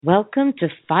Welcome to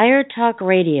Fire Talk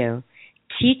Radio,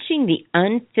 teaching the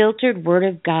unfiltered Word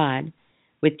of God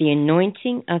with the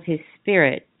anointing of His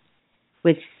Spirit,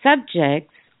 with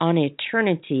subjects on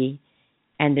eternity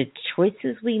and the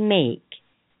choices we make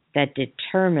that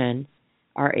determine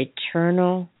our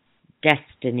eternal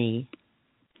destiny.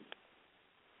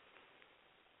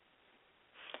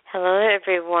 Hello,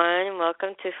 everyone.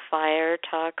 Welcome to Fire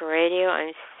Talk Radio.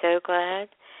 I'm so glad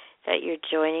that you're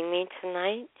joining me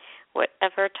tonight.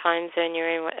 Whatever time zone you're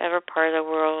in, whatever part of the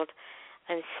world,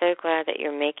 I'm so glad that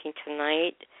you're making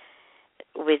tonight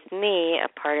with me a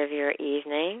part of your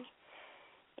evening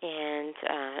and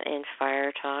in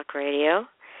Fire Talk Radio.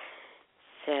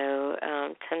 So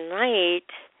tonight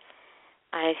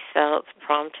I felt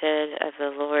prompted of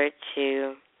the Lord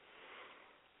to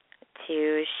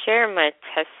share my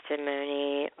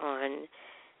testimony on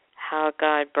how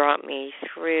God brought me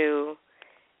through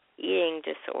eating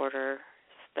disorder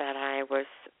that I was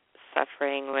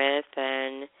suffering with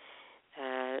and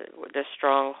the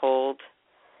stronghold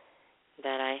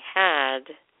that I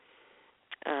had.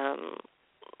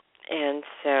 And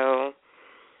so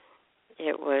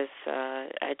it was,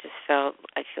 I felt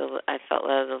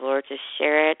led of the Lord to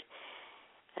share it.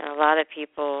 And a lot of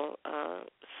people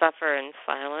suffer in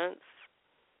silence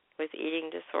with eating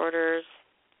disorders.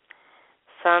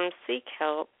 Some seek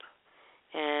help,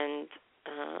 and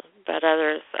but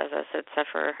others, as I said,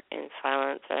 suffer in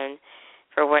silence, and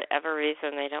for whatever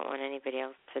reason, they don't want anybody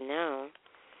else to know.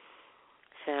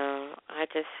 So I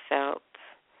just felt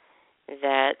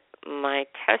that my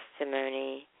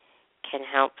testimony can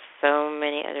help so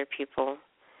many other people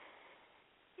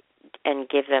and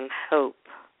give them hope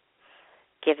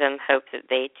that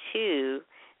they too,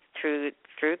 through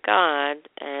God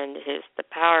and the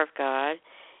power of God,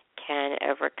 can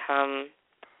overcome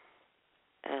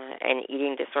an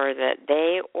eating disorder that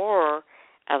they or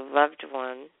a loved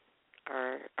one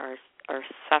are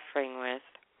suffering with.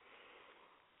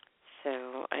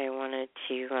 So I wanted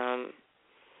to,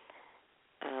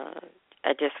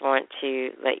 I just want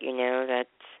to let you know that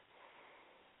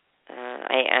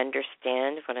I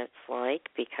understand what it's like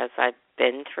because I've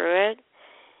been through it,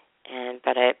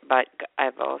 but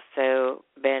I've also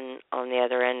been on the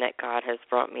other end that God has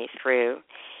brought me through.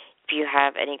 If you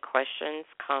have any questions,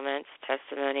 comments,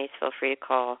 testimonies, feel free to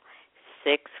call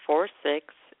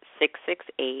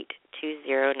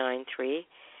 646-668-2093.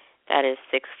 That is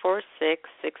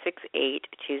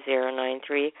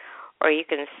 646-668-2093. Or you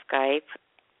can Skype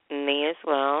me as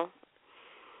well,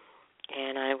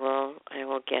 and I will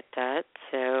get that.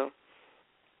 So,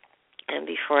 and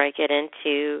before I get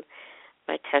into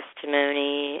my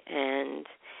testimony and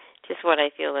just what I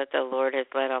feel that the Lord has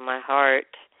led on my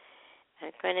heart,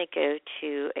 I'm going to go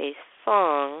to a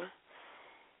song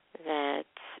that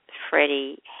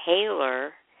Freddie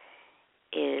Hayler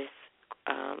is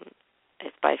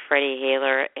by Freddie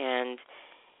Hayler, and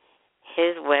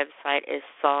his website is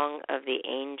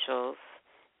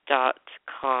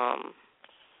songoftheangels.com.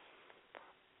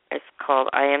 It's called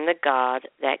I Am the God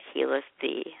That Healeth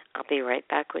Thee. I'll be right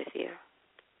back with you.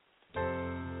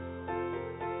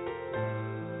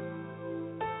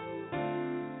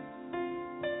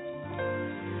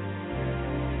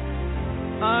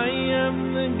 I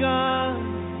am the God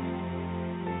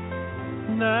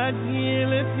that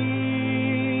healeth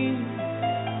thee.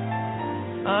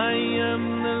 I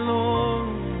am the Lord,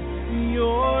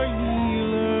 your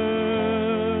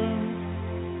healer.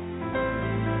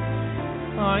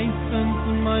 I sent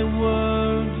my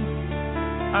word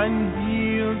and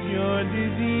healed your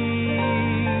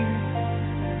disease.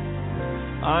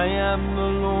 I am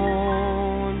the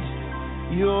Lord,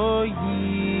 your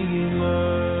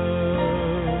healer.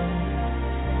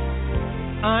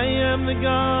 I am the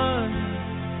God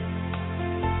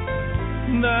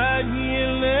that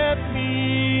healeth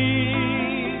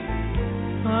thee.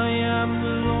 I am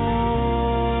the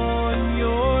Lord,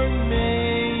 your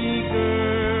maker.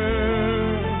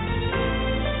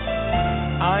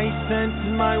 I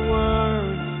sent my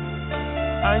word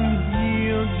and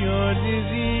healed your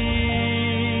disease.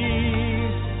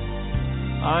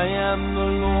 I am the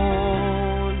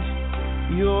Lord,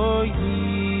 your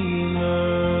healer.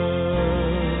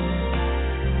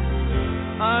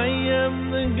 I am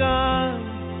the God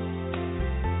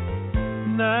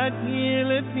that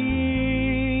healeth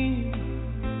thee.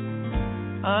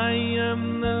 I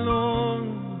am the Lord,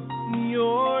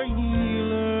 your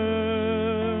healer.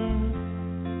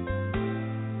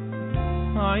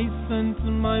 I sent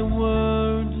my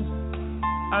word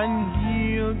and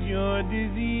healed your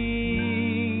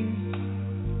disease.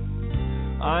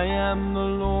 I am the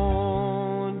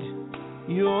Lord,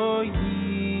 your healer.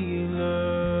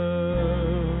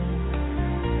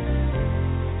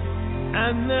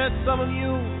 And there's some of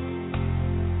you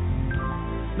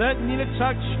that need a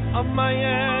touch of my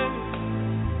hand.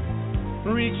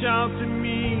 Reach out to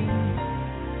me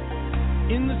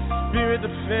in the spirit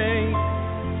of faith,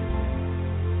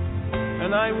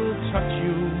 and I will touch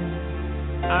you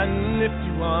and lift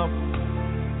you up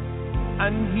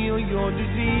and heal your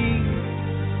disease.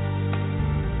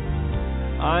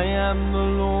 I am the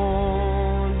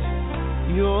Lord,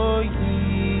 your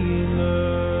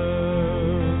healer.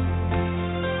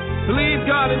 Believe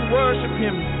God and worship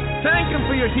Him. Thank Him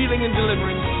for your healing and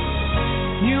deliverance.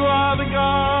 You are the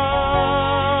God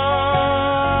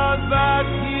that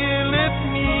healeth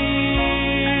me.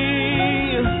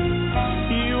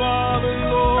 You are the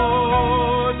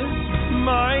Lord,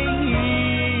 my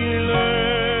healer.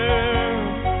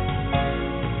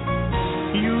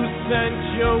 You sent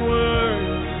your word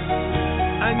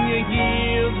and you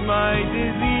healed my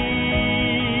disease.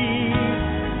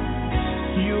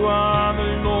 You are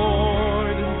the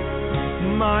Lord,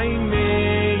 my Maker.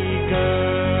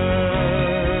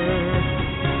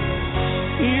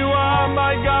 You are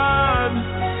my God,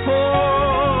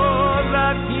 oh,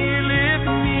 that healeth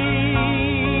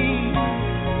me.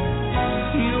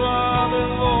 You are the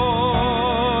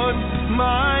Lord,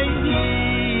 my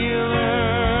healer.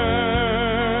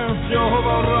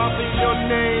 Jehovah Rapha, your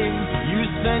name. You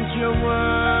sent your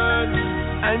word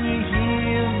and you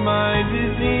healed my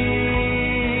disease.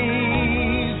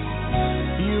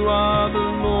 You are the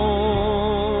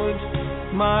Lord,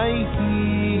 my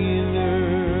healer.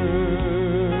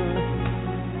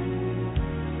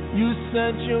 You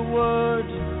sent your word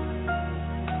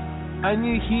and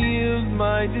you healed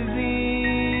my disease.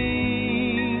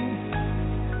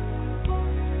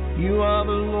 You are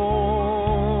the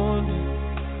Lord,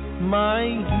 my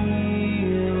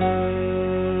healer.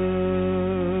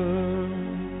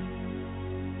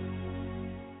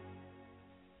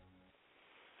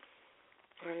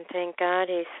 And thank God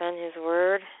He sent His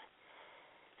word.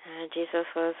 Jesus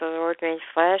was the Lord made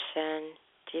flesh, and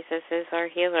Jesus is our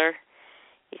healer.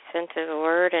 He sent His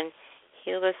word and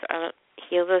healed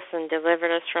us and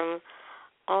delivered us from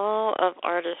all of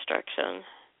our destruction.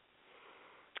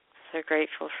 So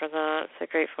grateful for that. So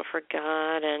grateful for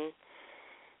God and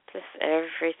just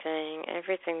everything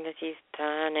that He's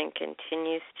done and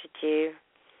continues to do.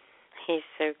 He's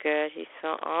so good. He's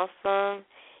so awesome.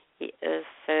 He is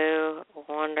so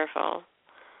wonderful.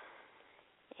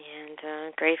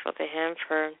 And grateful to Him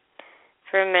for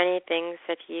many things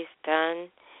that He's done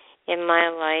in my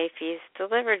life. He's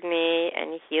delivered me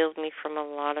and healed me from a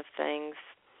lot of things.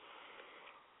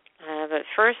 But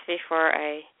first, before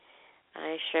I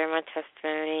share my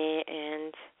testimony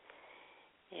and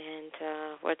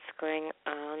what's going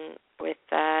on with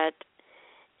that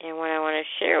and what I want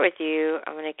to share with you,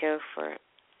 I'm going to go for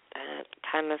a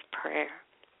time of prayer.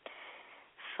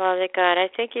 Father God, I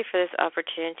thank you for this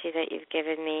opportunity that you've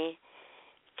given me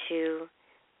to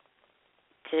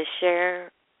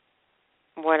share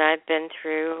what I've been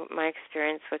through, my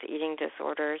experience with eating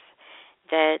disorders,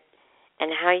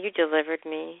 and how you delivered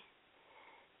me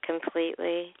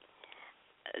completely.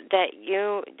 That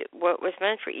what was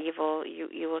meant for evil,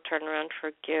 you will turn around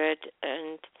for good.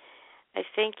 And I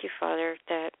thank you, Father,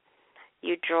 that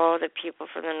you draw the people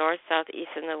from the north, south,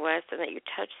 east, and the west, and that you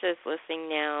touch those listening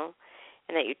now,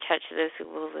 and that you touch those who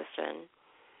will listen,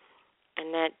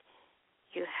 and that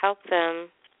you help them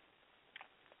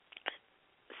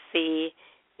see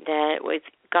that with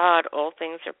God all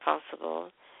things are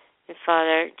possible. And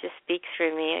Father, just speak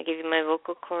through me. I give you my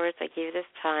vocal cords. I give you this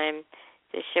time.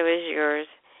 This show is yours.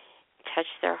 Touch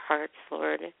their hearts,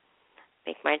 Lord.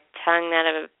 Make my tongue that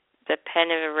of the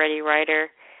pen of a ready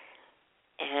writer,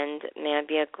 and may I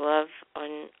be a glove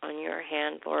on your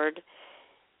hand, Lord.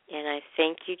 And I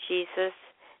thank you, Jesus,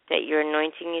 that your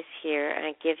anointing is here, and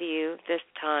I give you this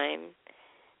time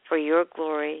for your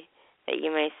glory, that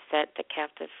you may set the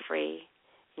captive free.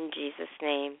 In Jesus'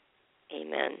 name,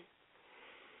 amen.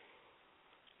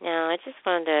 Now, I just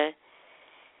wanted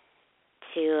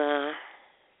to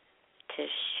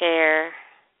share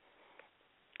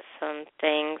some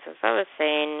things. As I was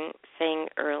saying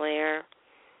earlier,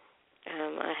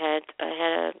 I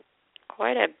had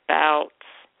quite a bout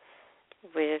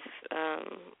with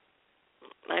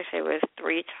with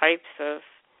three types of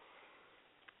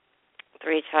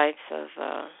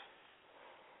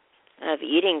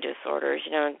eating disorders.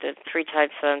 You know, the three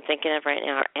types that I'm thinking of right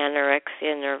now are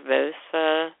anorexia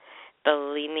nervosa,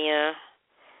 bulimia,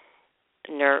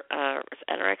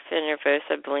 anorexia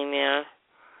nervosa, bulimia,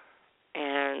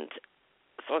 and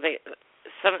so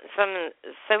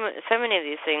so many of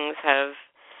these things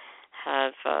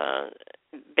have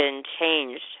been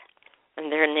changed,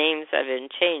 their names have been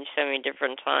changed so many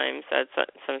different times that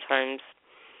sometimes,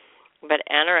 but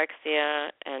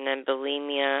anorexia and then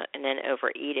bulimia and then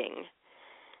overeating,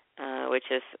 which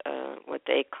is what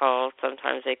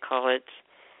sometimes they call it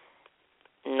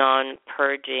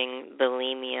non-purging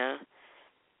bulimia.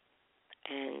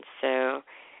 And so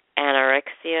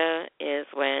anorexia is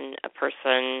when a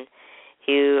person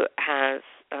who has,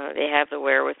 they have the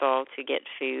wherewithal to get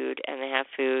food, and they have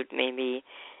food maybe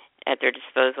at their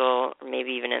disposal, or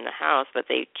maybe even in the house, but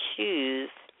they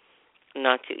choose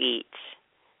not to eat.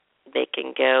 They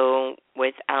can go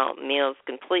without meals,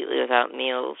 completely without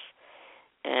meals,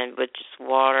 and with just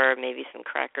water, maybe some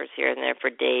crackers here and there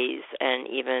for days, and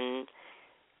even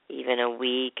a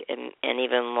week, and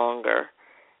even longer,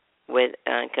 with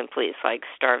complete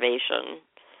starvation.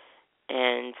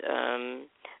 And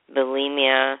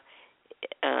bulimia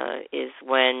is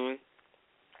when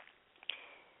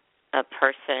a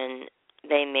person,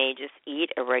 they may just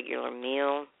eat a regular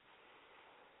meal,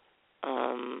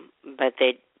 but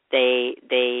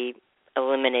they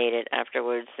eliminate it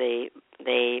afterwards. They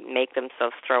make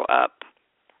themselves throw up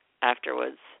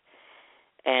afterwards,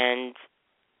 and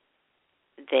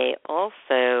they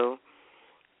also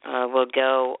will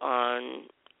go on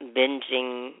binge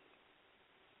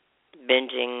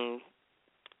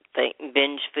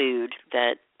food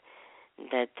that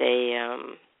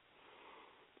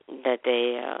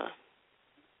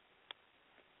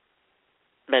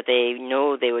they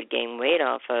know they would gain weight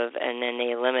off of, and then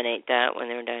they eliminate that when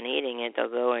they're done eating it. They'll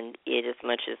go and eat as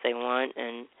much as they want,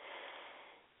 and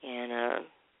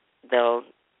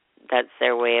that's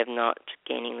their way of not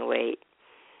gaining the weight.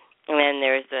 And then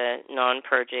there's the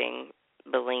non-purging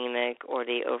bulimic, or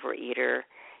the overeater,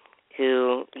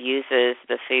 who uses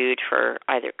the food for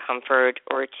either comfort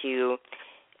or to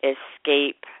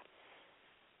escape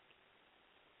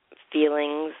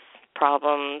feelings,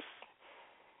 problems,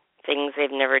 things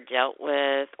they've never dealt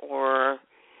with, or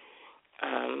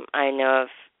I know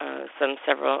of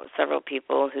several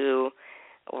people who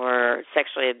were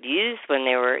sexually abused when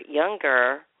they were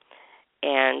younger,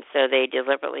 and so they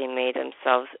deliberately made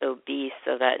themselves obese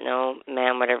so that no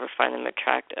man would ever find them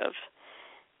attractive,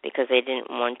 because they didn't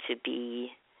want to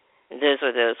be, those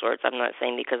are those words. I'm not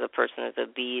saying because a person is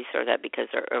obese or that because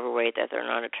they're overweight that they're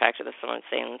not attractive to someone,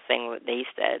 saying what they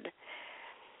said.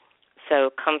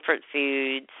 So comfort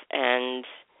foods and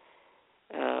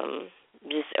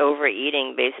just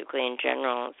overeating, basically, in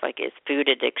general. It's food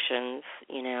addictions,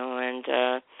 and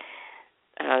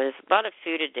there's a lot of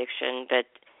food addiction, but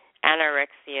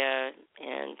anorexia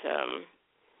and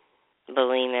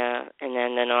bulimia, and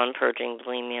then the non-purging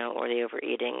bulimia, or the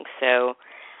overeating. So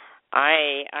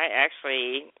I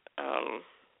actually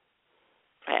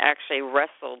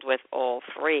wrestled with all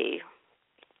three,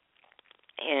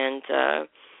 and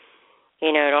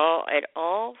it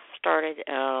all started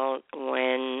out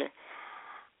when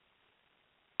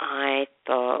I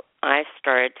thought I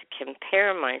started to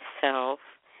compare myself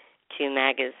to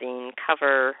magazine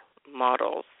cover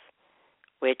models,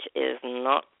 which is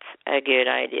not a good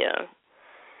idea.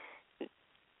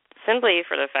 Simply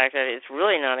for the fact that it's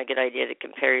really not a good idea to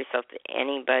compare yourself to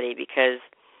anybody, because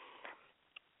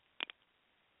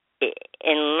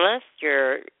unless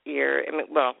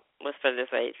let's put it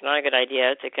this way, it's not a good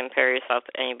idea to compare yourself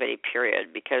to anybody,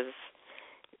 period, because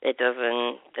it's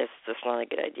just not a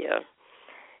good idea.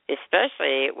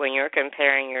 Especially when you're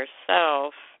comparing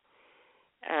yourself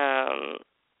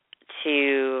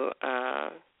to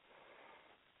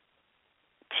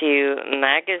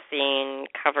magazine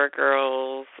cover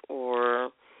girls,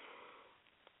 or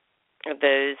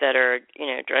those that are,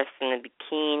 dressed in a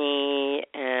bikini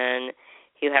and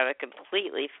who have a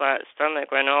completely flat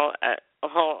stomach, when all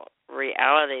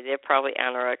reality they're probably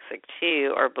anorexic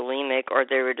too, or bulimic, or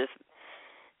they were just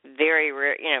very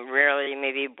rarely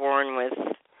maybe born with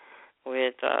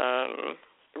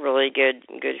really good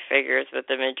figures, but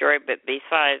the majority. But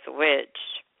besides which,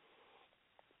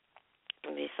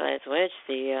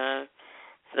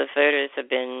 the photos have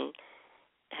been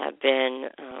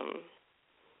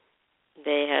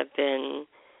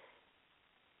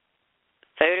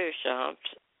photoshopped.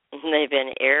 They've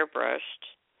been airbrushed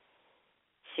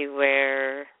to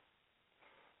where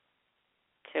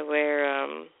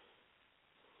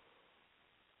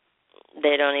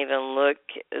they don't even look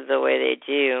the way they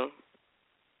do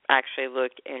actually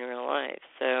look in real life.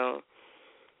 So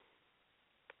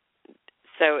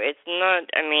it's not,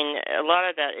 a lot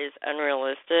of that is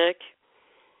unrealistic.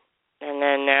 And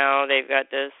then now they've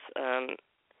got this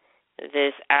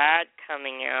this ad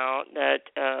coming out that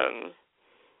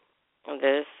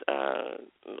this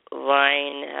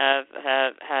line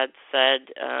had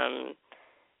said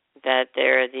that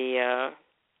they're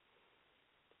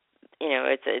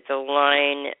it's a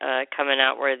line coming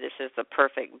out where this is the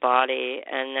perfect body,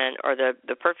 and then, or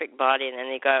the perfect body, and then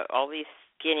they got all these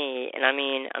skinny, and I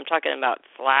mean, I'm talking about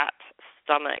flat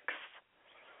stomachs,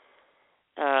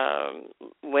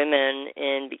 women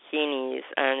in bikinis,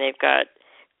 and they've got,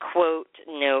 quote,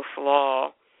 no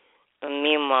flaw. And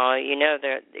meanwhile,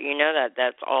 that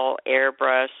that's all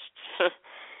airbrushed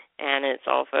and it's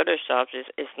all photoshopped.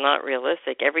 It's not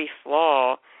realistic. Every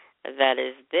flaw that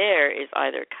is there is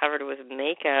either covered with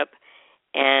makeup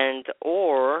and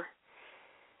or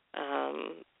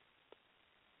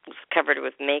it's covered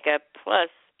with makeup, plus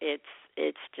it's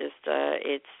just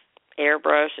it's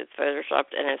airbrushed, it's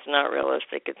photoshopped, and it's not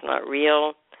realistic. It's not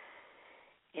real.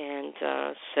 And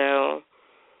so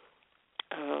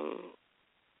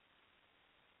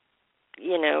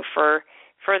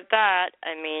for that,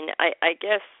 I mean, I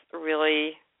guess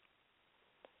really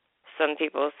some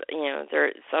people,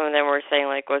 some of them were saying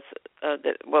like,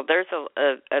 there's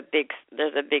a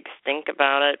big stink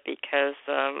about it because,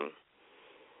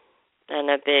 and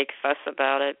a big fuss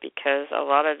about it because a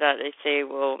lot of that they say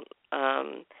will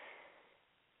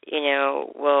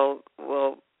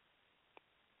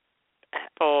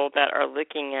people that are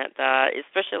looking at that,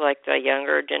 especially like the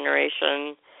younger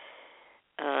generation,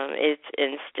 it's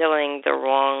instilling the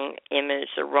wrong image,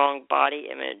 the wrong body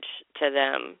image to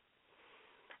them,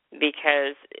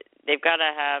 because they've got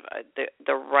to have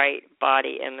the right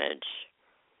body image,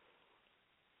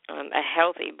 a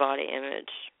healthy body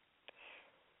image.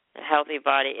 A healthy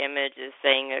body image is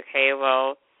saying, okay,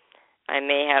 well, I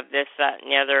may have this, that,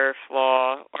 and the other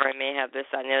flaw, or I may have this,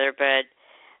 that, and the other, but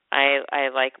I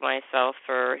like myself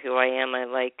for who I am. I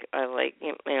like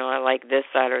this,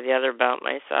 that, or the other about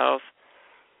myself.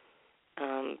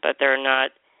 But they're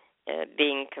not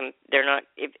they're not.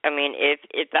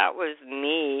 If that was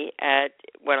me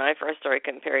when I first started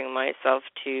comparing myself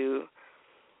to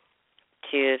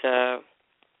the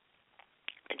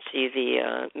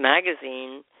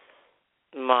magazine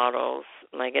models,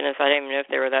 my goodness, I didn't even know if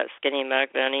they were that skinny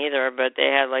back then either. But they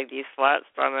had like these flat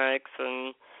stomachs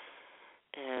and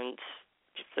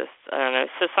just, I don't know.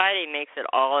 Society makes it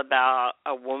all about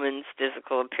a woman's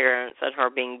physical appearance and her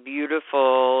being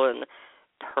beautiful and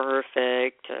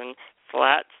perfect and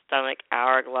flat stomach,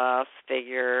 hourglass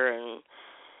figure,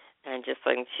 and just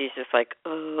like she's just like,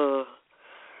 oh.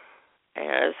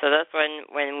 And so that's when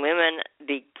women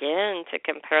begin to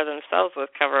compare themselves with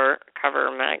cover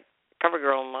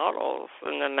girl models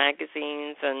in the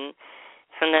magazines, and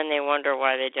then they wonder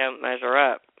why they don't measure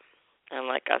up. And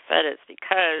like I said, it's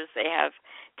because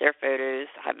their photos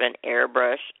have been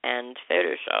airbrushed and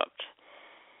photoshopped.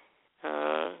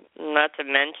 Not to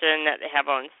mention that they have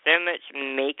on so much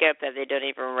makeup that they don't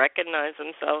even recognize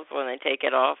themselves when they take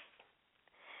it off.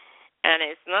 And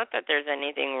it's not that there's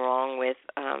anything wrong with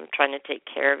trying to take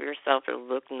care of yourself or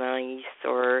look nice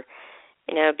or,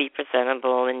 be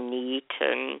presentable and neat,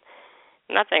 and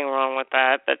nothing wrong with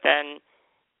that. But then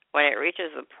when it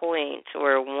reaches a point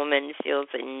where a woman feels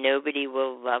that nobody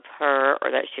will love her,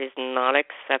 or that she's not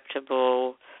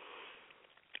acceptable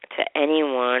to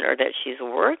anyone, or that she's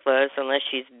worthless unless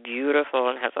she's beautiful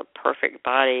and has a perfect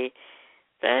body,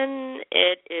 then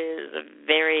it is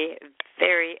very,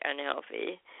 very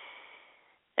unhealthy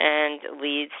and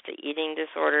leads to eating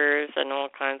disorders and all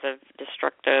kinds of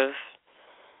destructive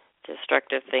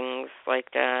things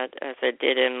like that, as it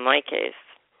did in my case.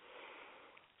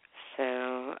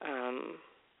 So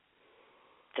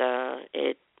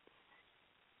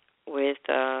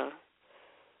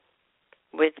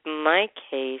with my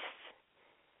case,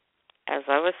 as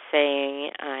I was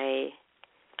saying, I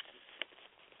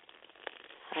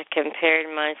compared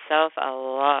myself a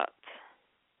lot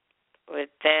with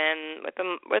them,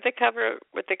 with the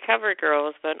cover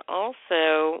girls, but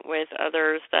also with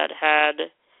others that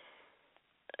had,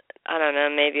 I don't know,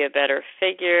 maybe a better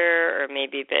figure, or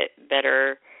maybe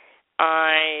better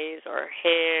eyes or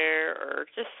hair or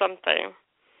just something.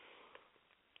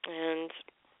 And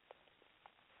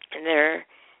their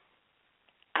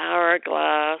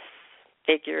hourglass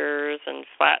figures and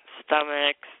flat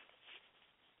stomachs.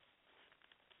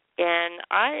 And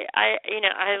I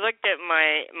looked at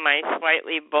my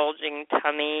slightly bulging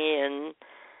tummy, and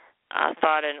I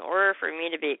thought, in order for me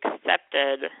to be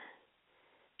accepted,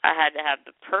 I had to have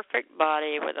the perfect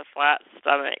body with a flat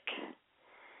stomach.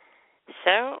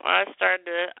 So I started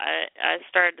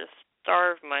to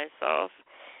starve myself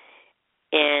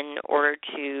in order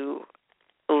to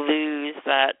lose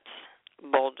that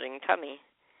bulging tummy.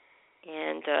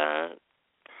 And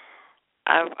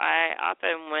I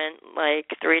often went like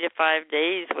 3 to 5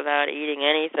 days without eating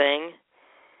anything,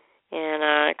 and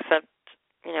except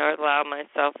allow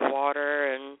myself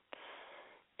water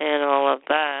and all of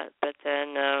that. But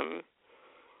then,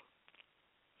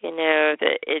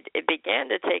 it began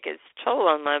to take its toll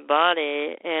on my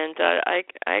body, and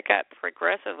I got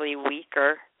progressively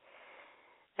weaker.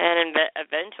 And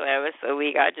eventually, I was so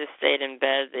weak, I just stayed in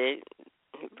bed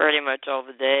pretty much all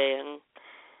the day, and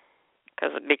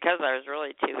because I was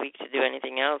really too weak to do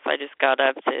anything else, I just got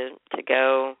up to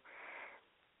go,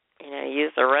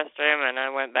 use the restroom, and I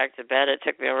went back to bed. It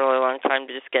took me a really long time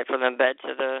to just get from the bed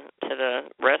to the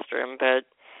restroom, but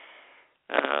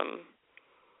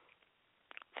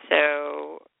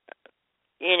so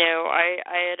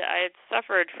I had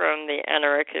suffered from the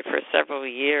anorexia for several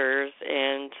years,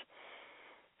 and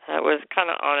it was kind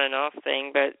of on and off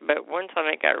thing, but one time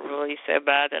it got really so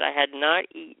bad that I had not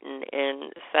eaten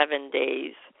in 7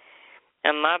 days,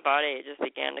 and my body just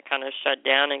began to kind of shut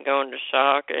down and go into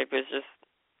shock. It was just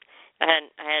I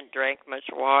hadn't drank much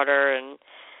water, and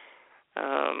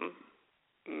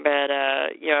but I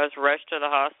was rushed to the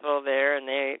hospital there, and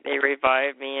they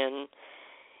revived me, and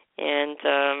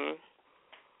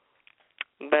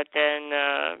but then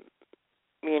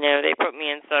they put me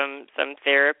in some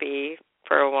therapy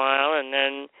for a while, and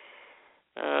then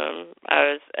I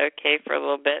was okay for a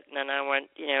little bit, and then I went,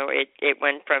 it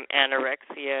went from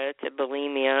anorexia to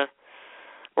bulimia,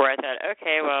 where I thought,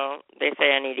 okay, well, they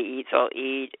say I need to eat, so I'll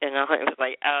eat, and it was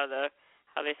like out of the,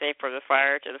 how they say, from the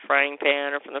fire to the frying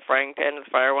pan, or from the frying pan to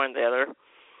the fire, one or the other.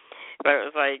 But it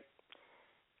was like,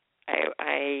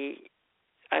 I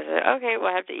said, okay,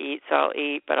 well, I have to eat, so I'll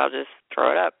eat, but I'll just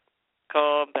throw it up.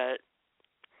 Cool, but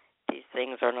these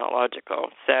things are not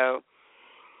logical. So,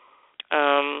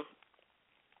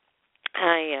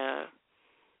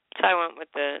 I went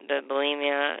with the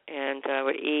bulimia, and I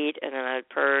would eat, and then I'd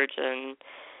purge, and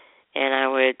I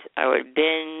would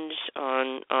binge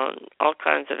on all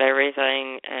kinds of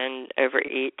everything and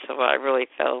overeat till I really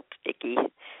felt icky.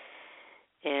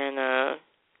 And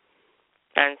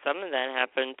some of that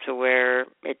happened to where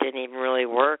it didn't even really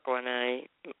work when I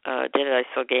did it. I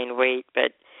still gained weight,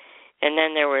 and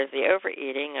then there was the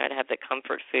overeating. I'd have the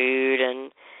comfort food,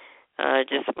 and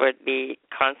just would be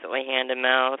constantly hand to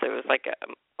mouth. It was like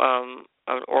an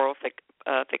oral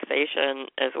fixation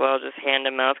as well, just hand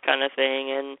to mouth kind of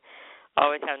thing, and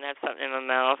always having to have something in my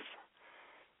mouth,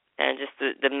 and just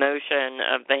the motion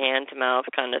of the hand to mouth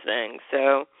kind of thing.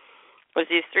 So it was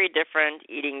these 3 different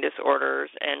eating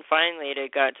disorders, and finally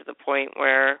it got to the point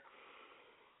where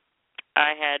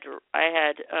I had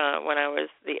when I was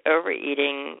the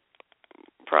overeating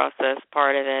process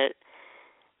part of it,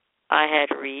 I had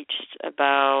reached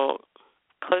about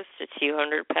close to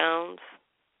 200 pounds,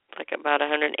 like about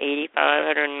 185,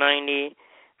 190. It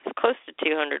was close to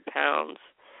 200 pounds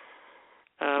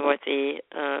with the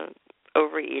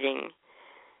overeating.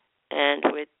 And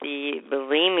with the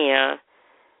bulimia,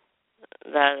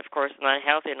 that, of course, is not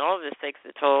healthy, and all of this takes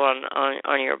a toll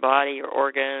on your body, your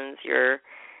organs, your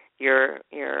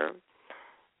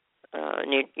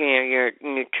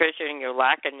nutrition, your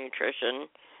lack of nutrition.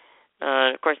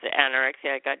 Of course, the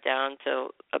anorexia, I got down to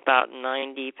about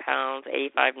 90 pounds,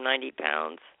 85, 90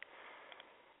 pounds.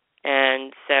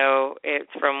 And so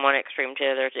it's from one extreme to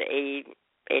the other, to 80,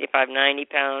 85, 90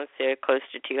 pounds to close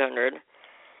to 200.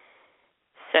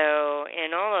 So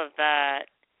in all of that,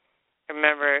 I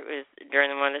remember it was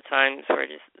during one of the times where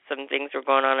just some things were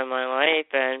going on in my life,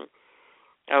 and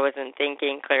I wasn't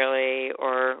thinking clearly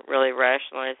or really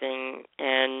rationalizing.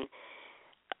 And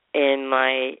in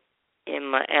my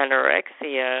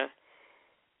anorexia,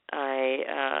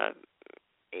 I,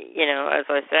 as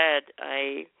I said,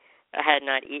 I had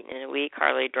not eaten in a week,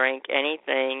 hardly drank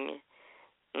anything.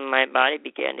 My body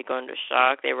began to go into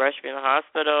shock. They rushed me to the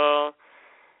hospital,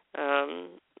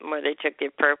 where they took the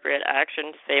appropriate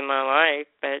action to save my life,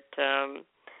 but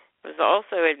was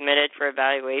also admitted for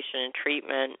evaluation and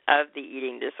treatment of the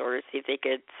eating disorder, see if they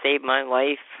could save my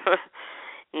life,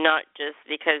 not just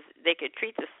because they could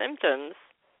treat the symptoms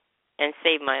and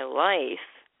save my life,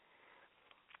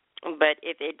 but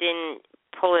if it didn't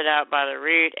pull it out by the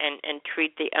root and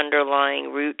treat the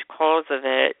underlying root cause of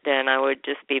it, then I would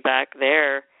just be back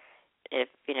there if,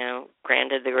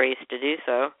 granted the grace to do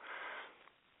so.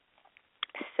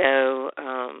 So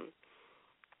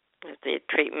the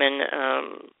treatment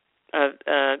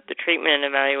and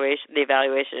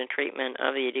evaluation and treatment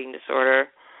of the eating disorder,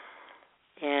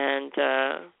 and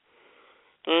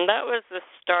that was the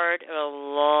start of a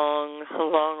long,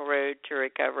 long road to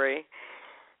recovery.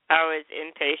 I was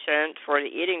inpatient for the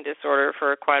eating disorder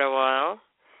for quite a while,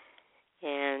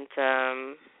 and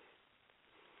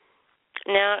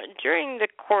now during the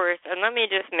course, and let me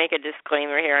just make a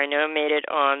disclaimer here. I know I made it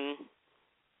on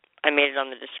I made it on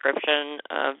the description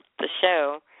of the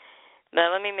show.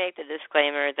 But let me make the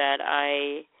disclaimer that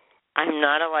I'm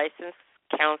not a licensed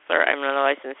counselor. I'm not a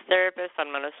licensed therapist.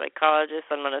 I'm not a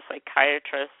psychologist. I'm not a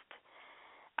psychiatrist.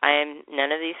 I am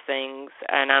none of these things,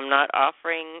 and I'm not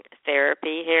offering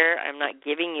therapy here. I'm not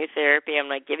giving you therapy. I'm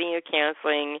not giving you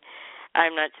counseling.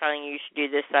 I'm not telling you should do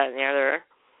this, that, and the other.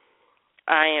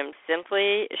 I am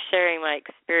simply sharing my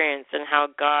experience and how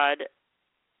God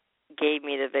gave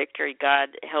me the victory. God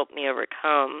helped me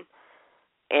overcome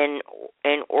in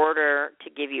order to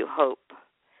give you hope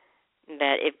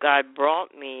that if God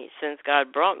brought me, since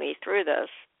God brought me through this,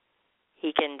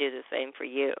 He can do the same for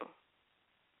you.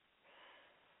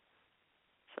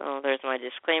 So there's my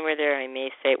disclaimer there. I may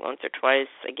say it once or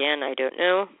twice again, I don't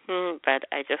know, but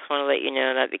I just want to let you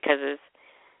know that because it's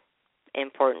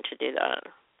important to do that.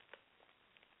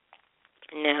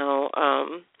 Now,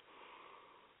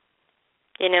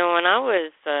 when I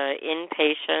was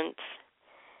inpatient,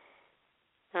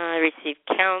 I received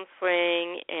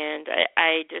counseling, and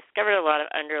I discovered a lot of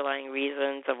underlying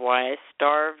reasons of why I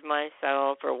starved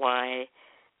myself or why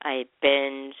I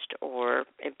binged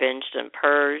and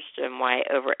purged, and why I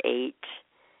overate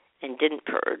and didn't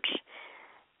purge,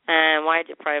 and why I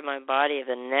deprived my body of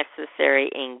the necessary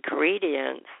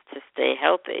ingredients to stay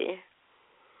healthy.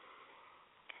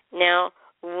 Now,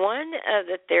 one of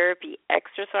the therapy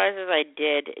exercises I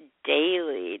did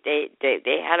daily, they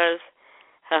had us,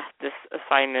 this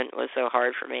assignment was so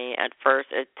hard for me at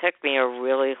first. It took me a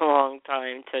really long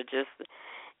time to just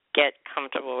get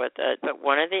comfortable with it. But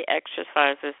one of the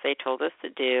exercises they told us to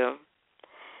do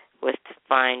was to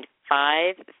find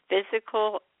 5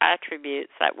 physical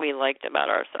attributes that we liked about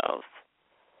ourselves,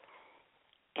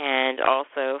 and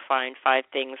also find 5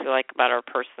 things we like about our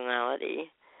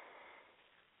personality.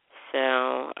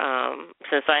 So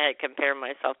since I had compared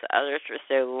myself to others for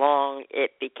so long,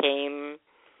 it became,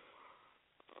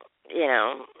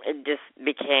 it just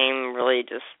became really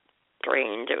just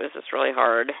strange. It was just really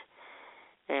hard.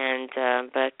 And I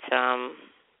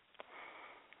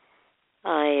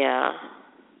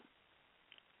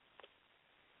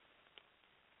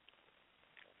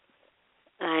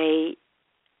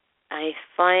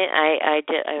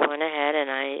went ahead and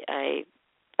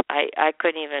I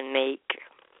couldn't even make.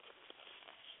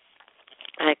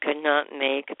 I could not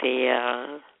make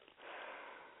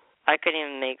I couldn't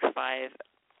even make five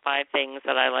things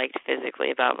that I liked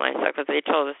physically about myself. Because they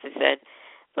told us, they said,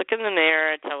 look in the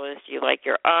mirror, tell us, do you like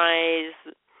your eyes?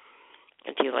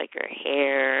 Do you like your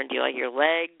hair? Do you like your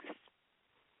legs?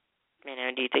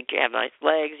 Do you think you have nice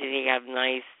legs? Do you think you have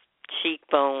nice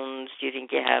cheekbones? Do you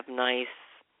think you have nice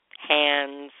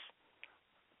hands?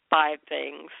 5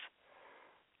 things.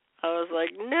 I was like,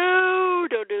 no,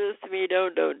 don't do this to me.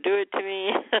 Don't do it to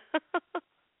me.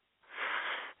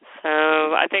 So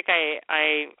I think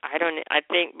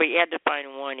but you had to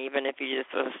find one, even if you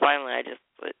just was finally.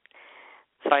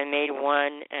 So I made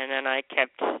one, and then I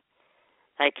kept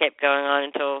going on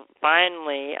until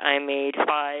finally I made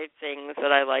 5 things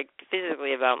that I liked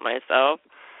physically about myself.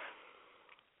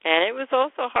 And it was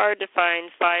also hard to find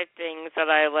 5 things that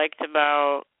I liked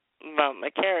about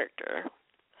my character.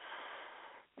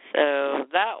 So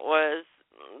that was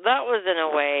in a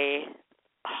way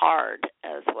hard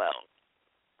as well.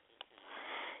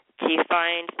 To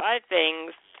find 5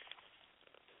 things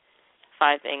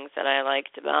that I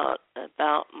liked about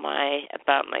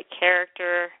my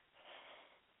character.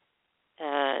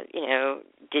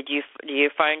 Do you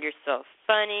find yourself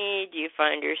funny? Do you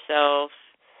find yourself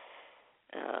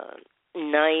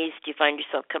nice? Do you find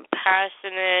yourself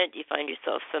compassionate? Do you find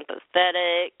yourself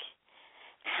sympathetic?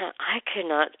 I could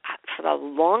not, for the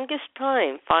longest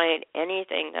time, find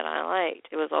anything that I liked.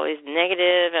 It was always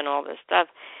negative and all this stuff.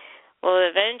 Well,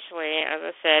 eventually, as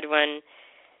I said, when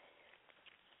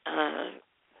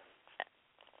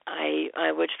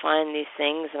I would find these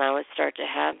things and I would start to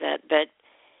have that, but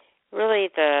really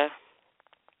I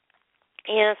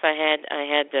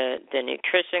had the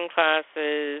nutrition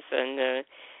classes and the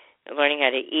learning how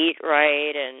to eat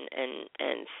right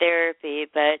and therapy,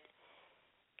 but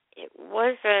it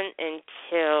was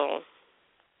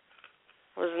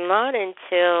not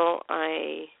until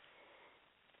I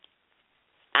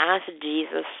asked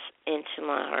Jesus into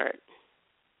my heart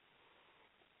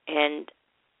and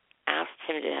asked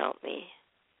Him to help me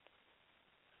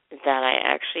that I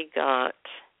actually got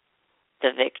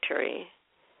the victory,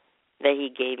 that He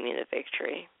gave me the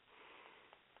victory.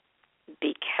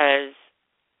 Because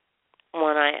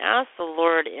when I asked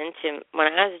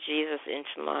Jesus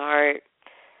into my heart,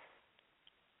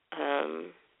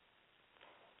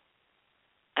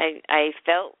 I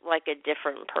felt like a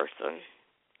different person.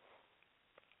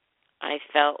 I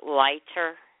felt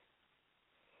lighter.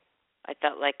 I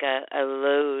felt like a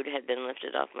load had been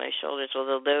lifted off my shoulders. Well,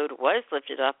 the load was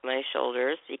lifted off my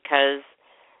shoulders because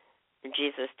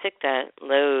Jesus took that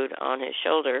load on his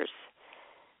shoulders.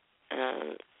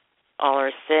 All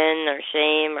our sin, our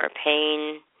shame, our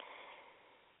pain,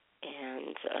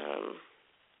 and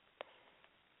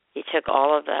he took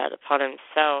all of that upon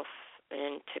himself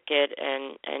and took it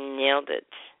and nailed it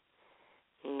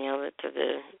to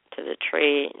the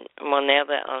tree. Well,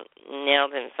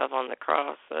 nailed himself on the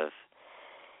cross and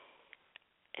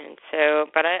so.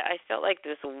 But I felt like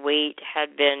this weight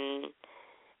had been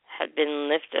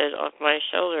lifted off my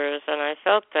shoulders, and I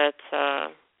felt that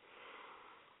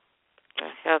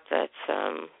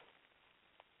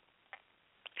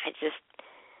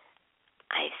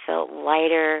I felt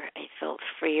lighter. I felt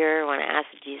freer when I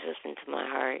asked Jesus into my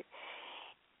heart.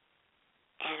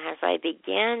 And as I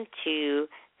began to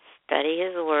study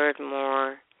his word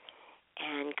more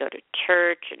and go to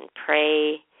church and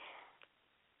pray,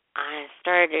 I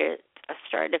started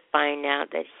to find out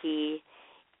that he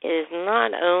is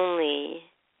not only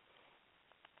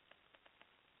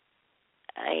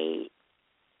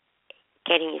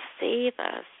can he save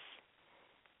us,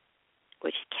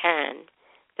 which he can,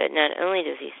 but not only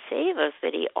does he save us,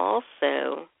 but he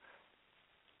also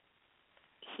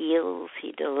heals,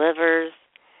 he delivers,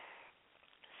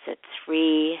 sets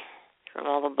free from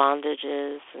all the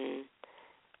bondages, and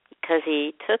because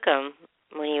he took them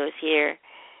when he was here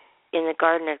in the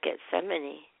Garden of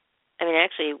Gethsemane. I mean,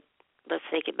 actually, let's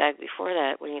take it back before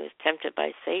that, when he was tempted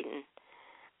by Satan.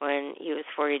 When he was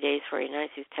 40 days, 40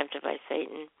 nights, he was tempted by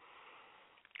Satan.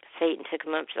 Satan took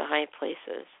him up to the high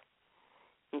places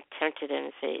and tempted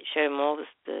him and showed him all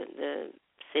the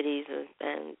cities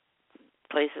and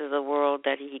places of the world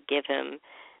that he'd give him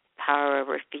power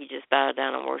over if he just bowed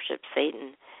down and worshiped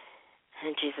Satan.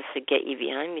 And Jesus said, "Get you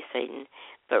behind me, Satan."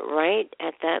 But right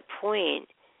at that point,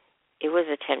 it was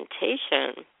a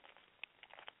temptation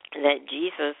that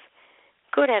Jesus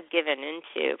could have given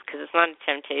into, because it's not a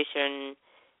temptation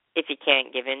if you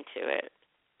can't give into it.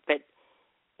 But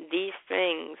these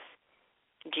things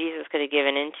Jesus could have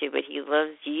given into, but he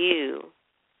loves you,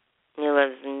 he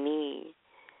loves me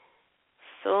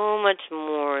so much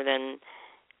more than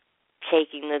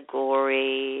taking the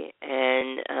glory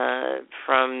and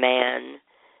from man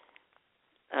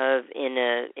in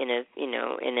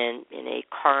a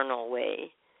carnal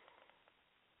way,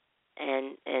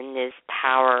 and his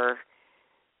power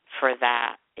for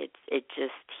that. It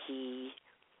just he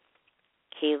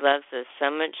loves us so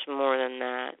much more than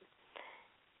that.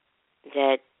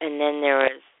 And then there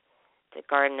was the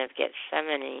Garden of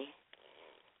Gethsemane.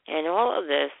 And all of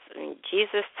this, I mean,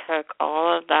 Jesus took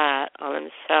all of that on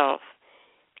himself.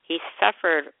 He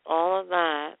suffered all of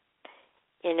that.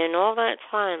 And in all that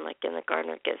time, like in the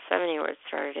Garden of Gethsemane where it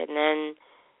started, and then,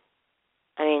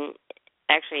 I mean,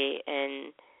 actually,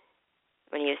 and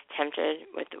when he was tempted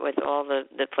with all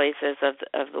the places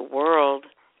of the world,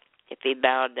 if he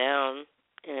bowed down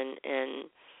and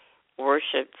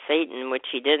worshipped Satan, which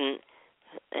he didn't,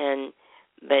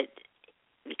 but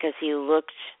because he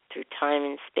looked through time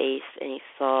and space and he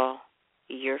saw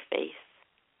your face.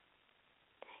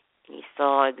 And he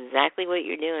saw exactly what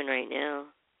you're doing right now.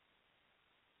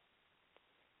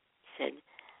 He said,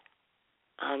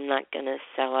 "I'm not going to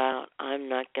sell out. I'm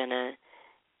not going to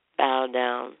bow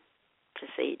down to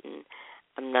Satan.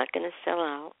 I'm not going to sell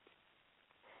out.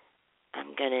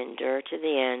 I'm going to endure to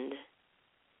the end,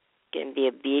 going to be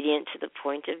obedient to the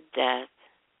point of death,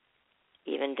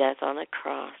 even death on a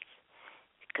cross,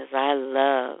 because I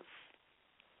love."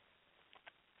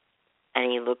 And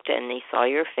he looked and he saw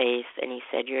your face and he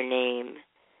said your name. He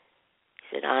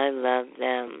said, "I love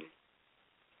them."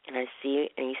 And he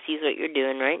sees what you're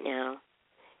doing right now.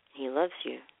 He loves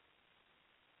you.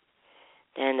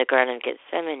 Then in the Garden of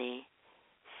Gethsemane,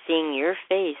 seeing your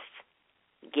face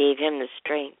gave him the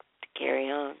strength to carry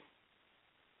on.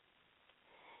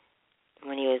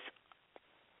 When he was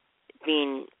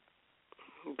being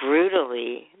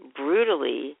brutally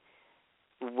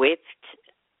whipped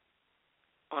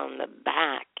on the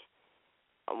back,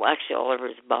 well, actually all over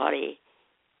his body,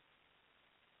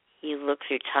 he looked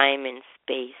through time and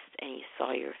space and he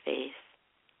saw your face.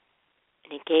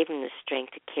 And it gave him the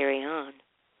strength to carry on.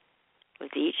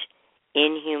 With each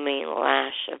inhumane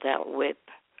lash of that whip,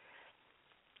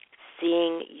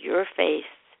 seeing your face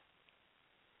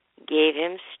gave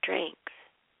him strength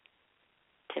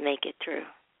to make it through.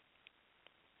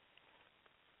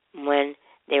 When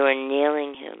they were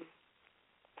nailing him,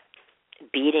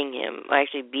 beating him,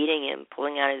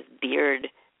 pulling out his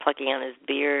beard, plucking out his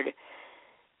beard,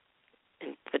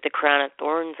 and put the crown of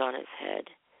thorns on his head.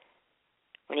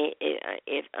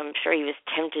 I'm sure he was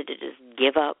tempted to just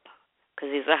give up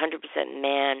because he's 100%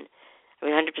 man. I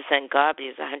mean, 100% God, but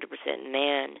he's 100%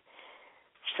 man.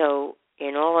 So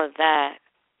in all of that,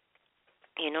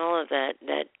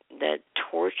 that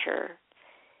torture,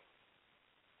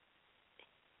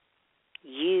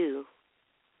 your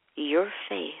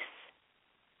face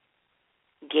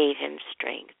gave him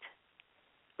strength.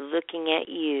 Looking at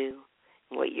you,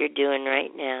 what you're doing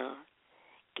right now,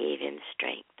 gave him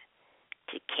strength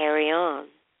to carry on.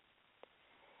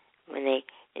 When they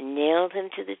nailed him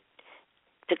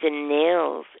put the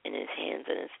nails in his hands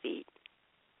and his feet,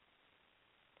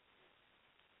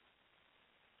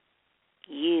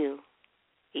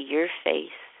 your face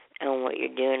and what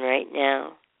you're doing right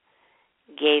now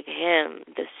gave him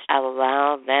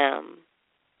allow them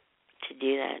to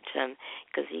do that to him,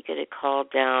 because he could have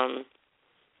called down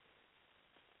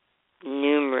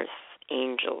numerous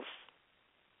angels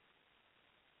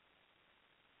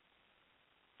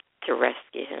to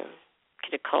rescue him.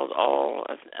 Could have called all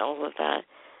of that,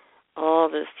 all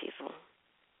those people,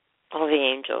 all the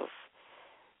angels.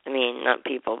 I mean, not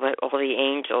people, but all the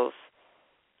angels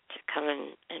to come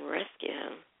and rescue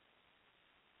him.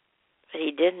 But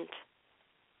he didn't.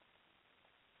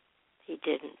 He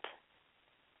didn't.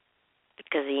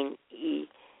 Because he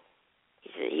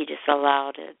just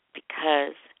allowed it,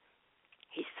 because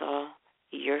he saw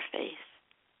your face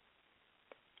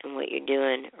and what you're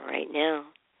doing right now.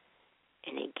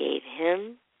 And it gave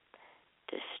him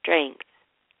the strength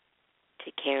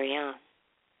to carry on.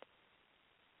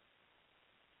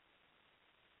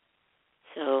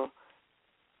 So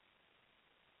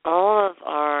all of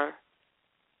our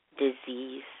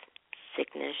disease,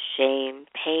 sickness, shame,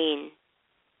 pain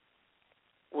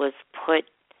was put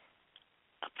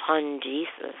upon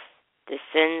Jesus. The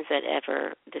sins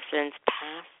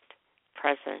past,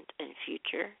 present, and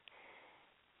future.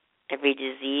 Every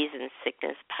disease and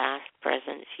sickness, past,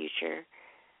 present, future,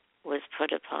 was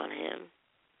put upon him.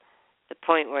 The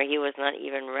point where he was not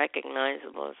even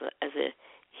recognizable as a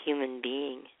human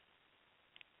being.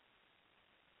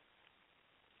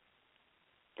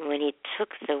 And when he took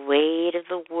the weight of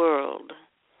the world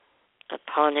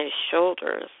upon his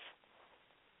shoulders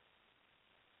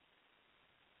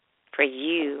for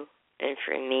you and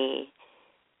for me,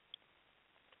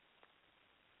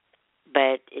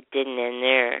 but it didn't end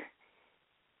there.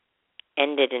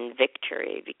 Ended in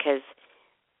victory, because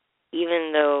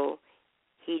even though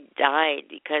he died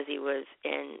because he was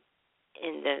in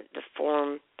the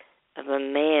form of a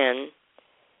man,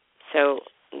 so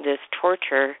this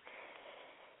torture,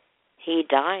 he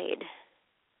died,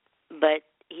 but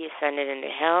he ascended into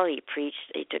hell. He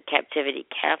preached. He took captivity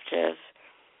captive,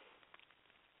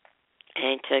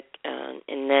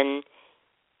 and then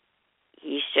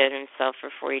he showed himself for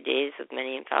 40 days with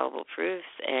many infallible proofs,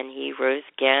 and he rose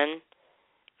again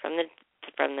from the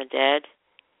dead,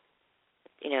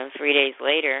 3 days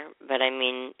later. But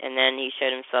and then he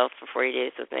showed himself for 40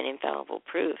 days with many infallible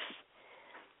proofs.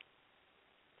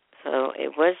 So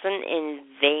it wasn't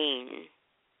in vain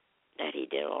that he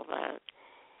did all that.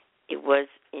 It was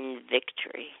in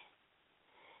victory.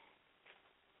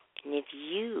 And if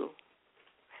you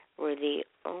were the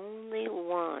only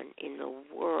one in the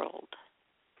world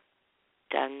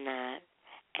done that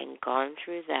and gone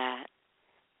through that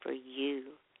for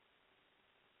you,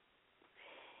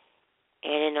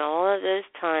 and in all of those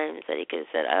times that he could have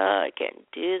said, I can't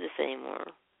do this anymore.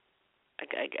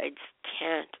 I just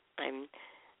can't. I'm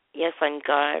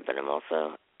God, but I'm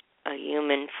also a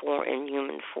human in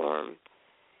human form.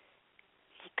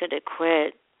 He could have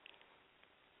quit.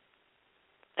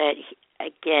 But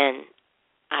again,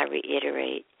 I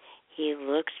reiterate, he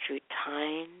looked through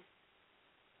time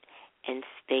and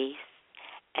space,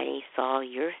 and he saw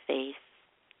your face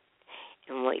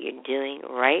and what you're doing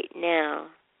right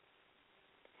now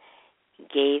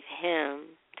gave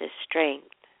him the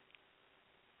strength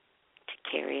to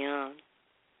carry on.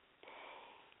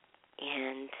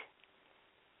 And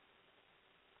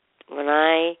when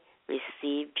I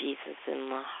received Jesus in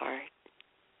my heart,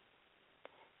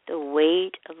 the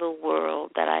weight of the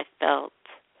world that I felt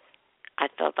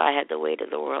I had the weight of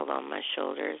the world on my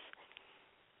shoulders.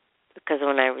 Because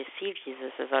when I received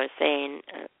Jesus, as I was saying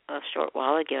a short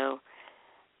while ago,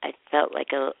 I felt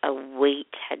like a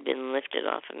weight had been lifted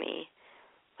off of me.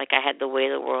 Like I had the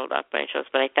weight of the world off my shoulders,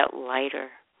 but I felt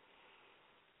lighter.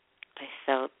 I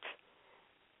felt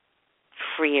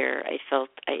freer. I felt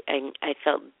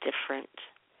different.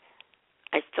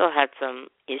 I still had some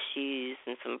issues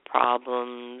and some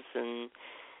problems,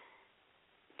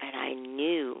 but I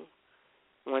knew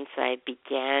once I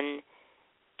began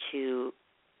to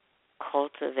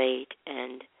cultivate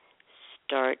and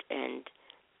start and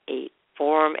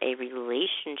form a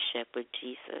relationship with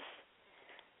Jesus,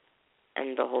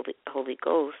 and the Holy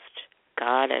Ghost,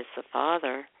 God as the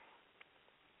Father,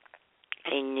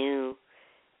 I knew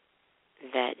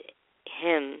that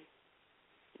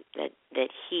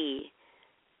He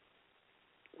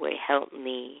would help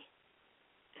me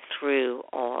through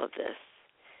all of this.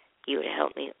 He would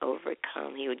help me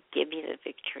overcome. He would give me the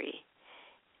victory.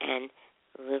 And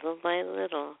little by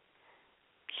little,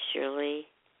 surely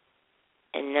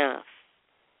enough,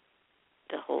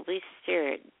 the Holy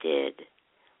Spirit did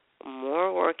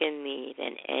more work in me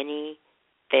than any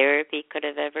therapy could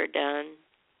have ever done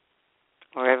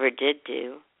or ever did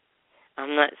do.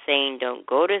 I'm not saying don't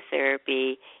go to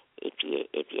therapy if you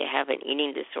have an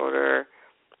eating disorder,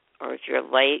 or if you're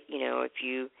light, if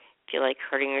you feel like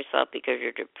hurting yourself because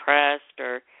you're depressed,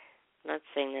 or I'm not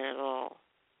saying that at all.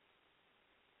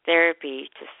 Therapy,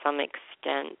 to some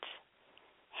extent,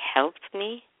 helped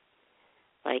me.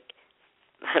 Like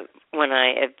when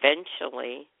I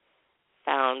eventually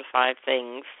found 5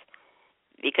 things,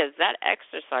 because that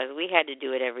exercise, we had to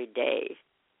do it every day,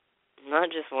 not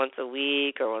just once a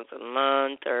week or once a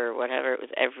month or whatever. It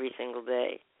was every single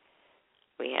day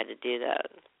we had to do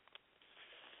that.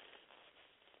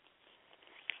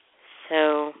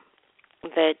 So,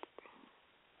 but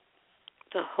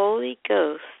the Holy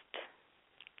Ghost,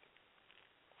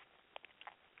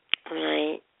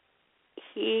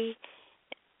 He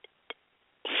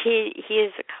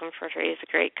is a comforter. He's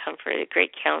a great comforter, a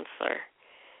great counselor,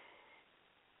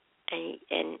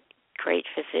 and great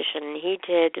physician. And He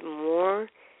did more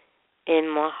in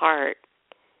my heart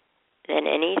than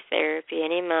any therapy,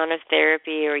 any amount of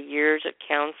therapy or years of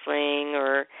counseling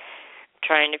or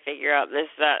trying to figure out this,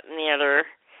 that, and the other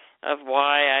of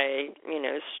why I,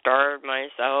 starved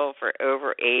myself or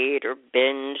overate or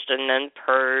binged and then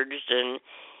purged. And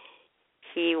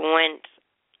He went,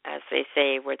 as they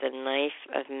say, where the knife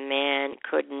of man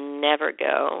could never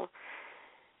go.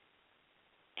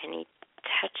 And He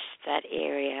touched that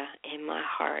area in my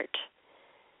heart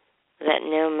that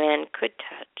no man could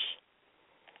touch,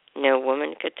 no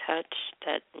woman could touch,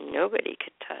 that nobody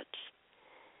could touch.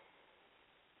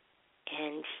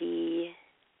 And He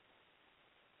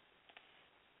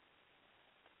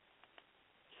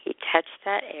touched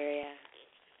that area,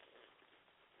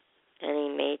 and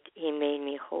He made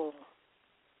me whole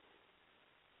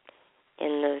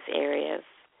in those areas.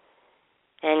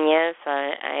 And yes,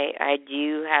 I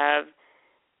do have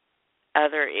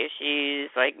other issues,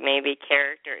 like maybe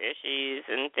character issues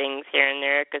and things here and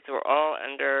there, because we're all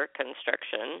under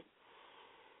construction.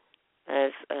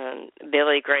 As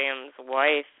Billy Graham's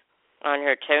wife, on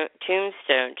her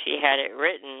tombstone, she had it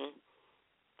written,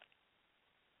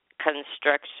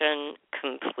 construction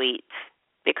complete,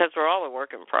 because we're all a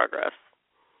work in progress.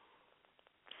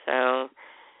 So,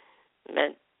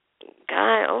 but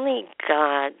only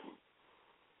God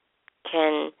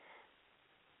can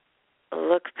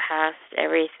look past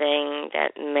everything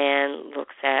that man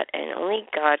looks at, and only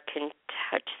God can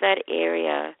touch that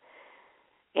area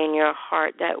in your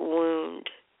heart, that wound,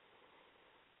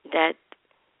 that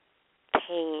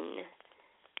pain,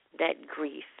 that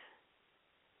grief.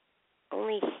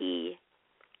 Only He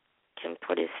can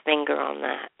put His finger on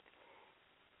that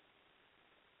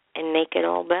and make it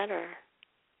all better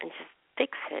and just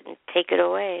fix it and take it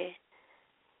away.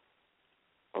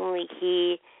 Only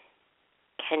He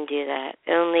can do that.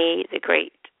 Only the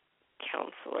great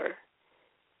counselor,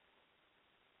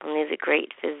 only the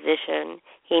great physician.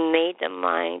 He made the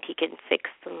mind. He can fix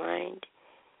the mind.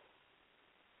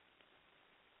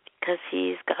 Because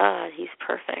He's God. He's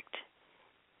perfect.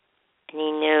 And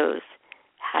He knows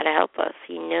how to help us.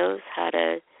 He knows how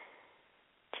to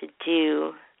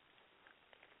do.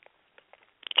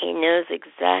 He knows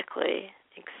exactly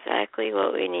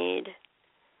what we need.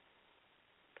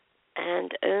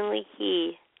 And only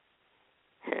He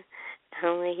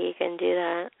can do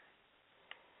that.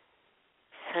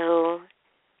 So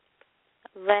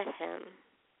let Him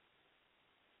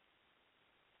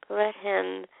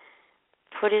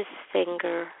put His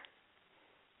finger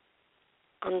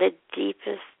on the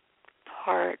deepest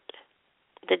part,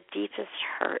 the deepest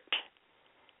hurt,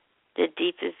 the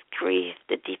deepest grief,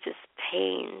 the deepest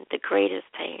pain, the greatest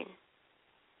pain,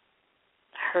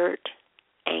 hurt,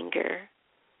 anger,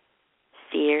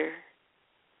 fear,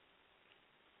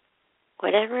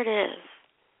 whatever it is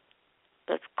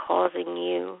that's causing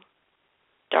you to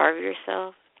starve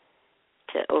yourself,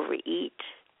 to overeat,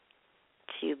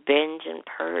 to binge and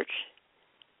purge,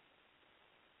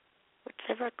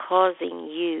 whatever causing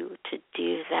you to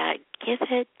do that, give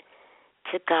it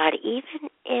to God, even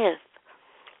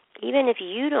if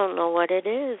you don't know what it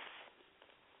is.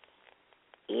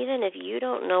 Even if you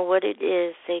don't know what it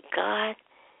is, say, God,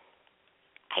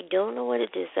 I don't know what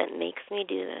it is that makes me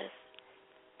do this,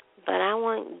 but I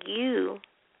want you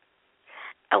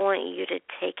to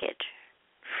take it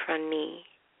from me.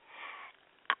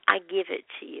 I give it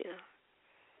to you.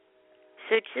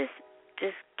 So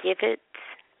just give it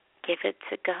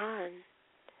to God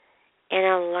and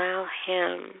allow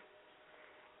Him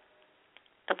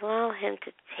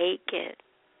to take it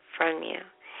from you.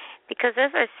 Because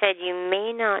as I said, you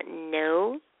may not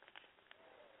know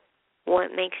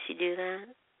what makes you do that,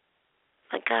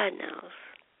 but God knows.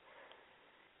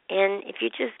 And if you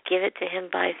just give it to Him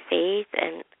by faith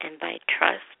and by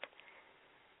trust,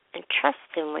 and trust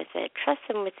Him with it,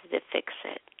 to fix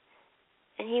it,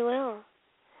 and He will.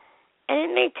 And it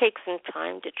may take some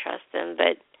time to trust Him,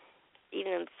 but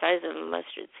even the size of a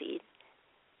mustard seed,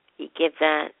 you give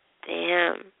that to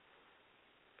Him,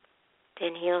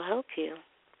 then He'll help you.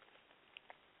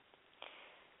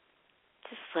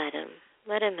 Just let Him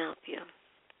help you.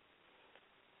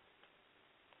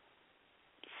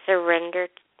 Surrender,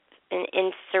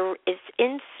 it's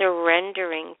in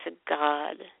surrendering to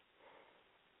God.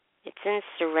 It's in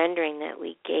surrendering that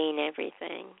we gain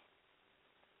everything.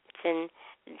 It's in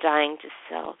dying to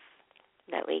self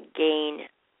that we gain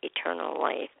eternal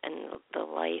life and the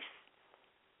life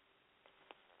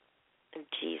of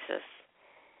Jesus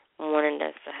wanted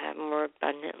us to have more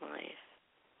abundant life.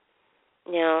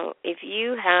 Now, if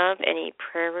you have any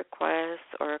prayer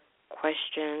requests or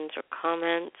questions or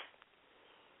comments,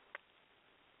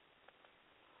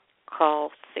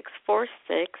 call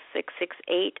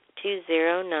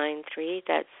 646-668-2093.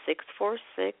 That's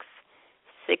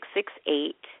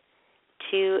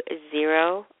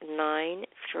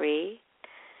 646-668-2093.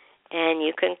 And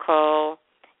you can call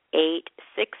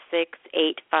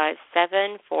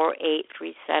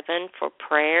 866-857-4837 for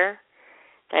prayer.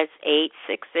 That's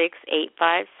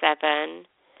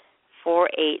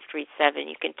 866-857-4837.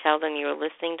 You can tell them you're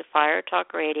listening to Fire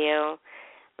Talk Radio,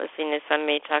 listening to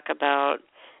somebody talk about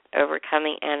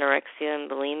overcoming anorexia and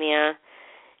bulimia,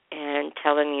 and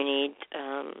tell them you need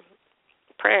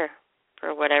prayer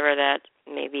for whatever that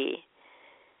may be.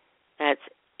 That's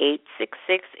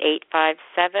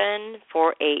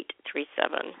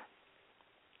 866-857-4837.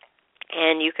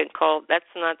 And you can call,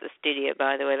 that's not the studio,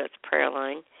 by the way, that's a prayer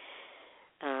line.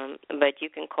 But you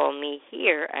can call me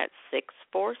here at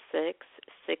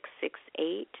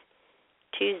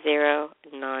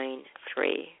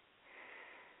 646-668-2093.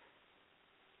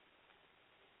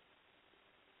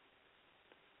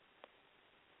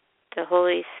 The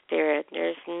Holy Spirit,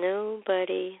 there's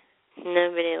nobody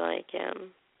like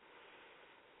Him.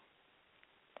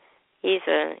 He's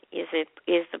the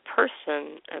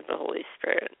person of the Holy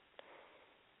Spirit.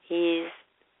 He's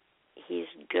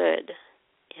good,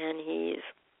 and He's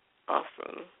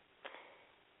awesome,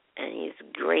 and He's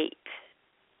great.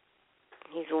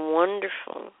 He's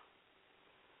wonderful.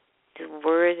 He's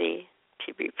worthy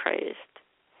to be praised.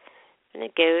 I'm going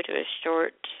to go to a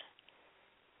short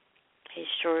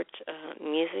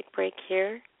music break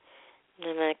here, and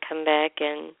I'm going to come back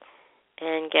and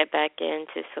get back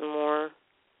into some more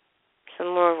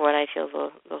of what I feel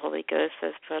the Holy Ghost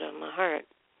has put on my heart.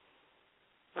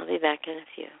 I'll be back in a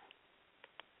few.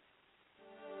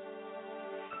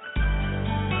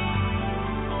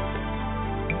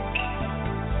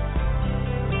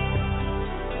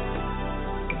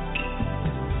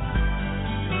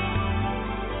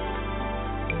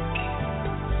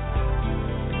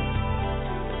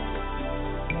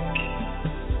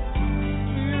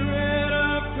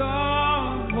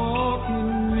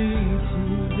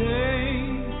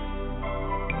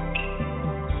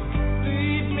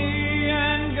 Lead me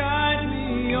and guide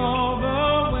me on.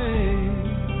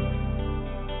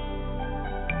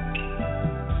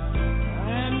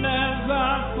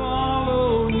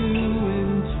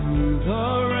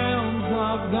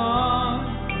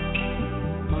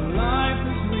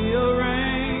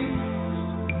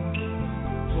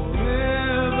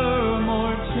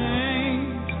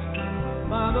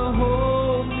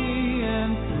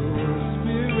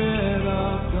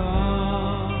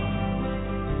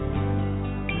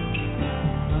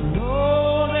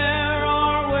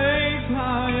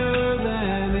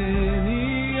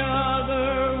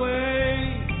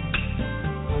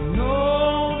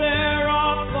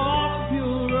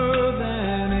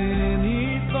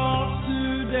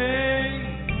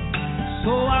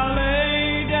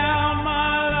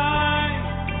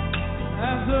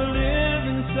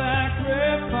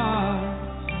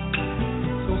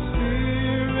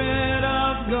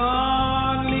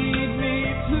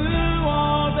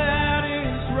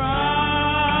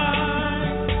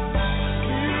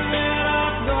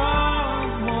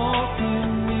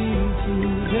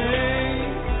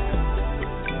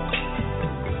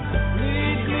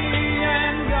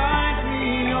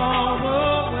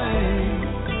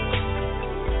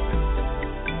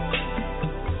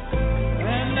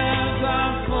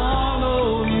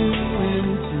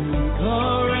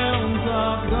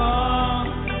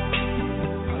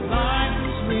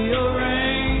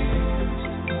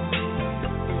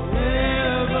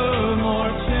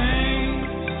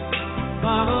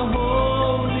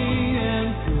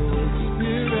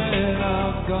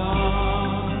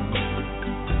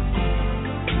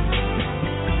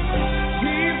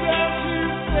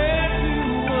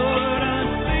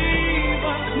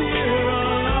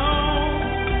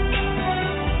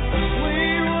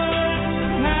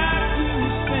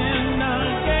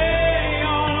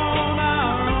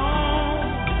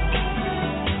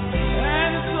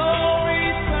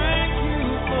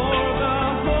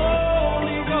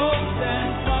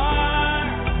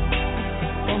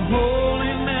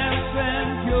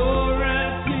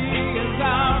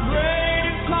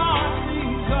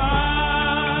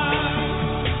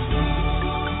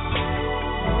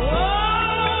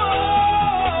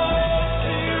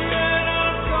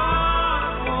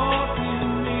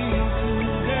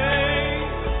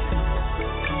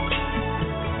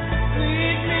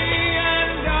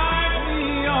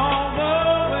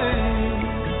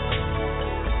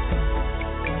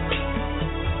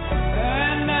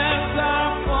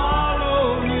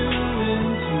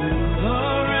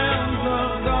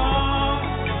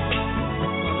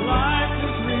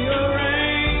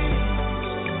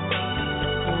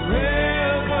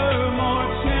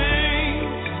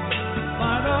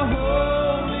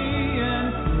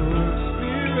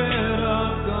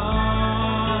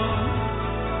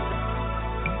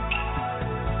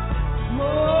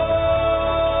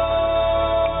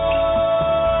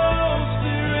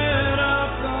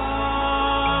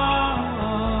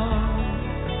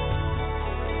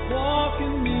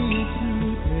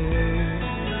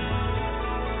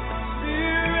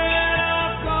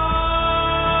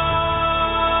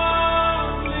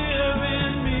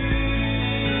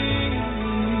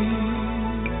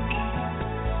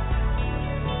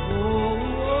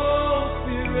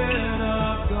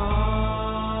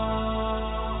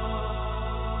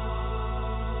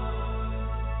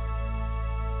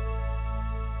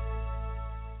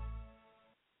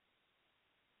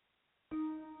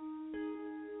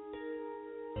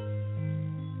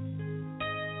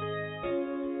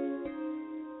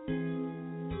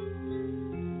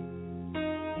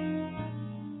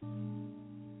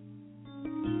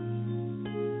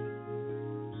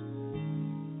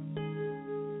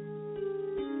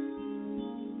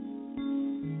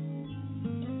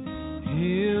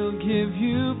 He'll give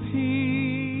you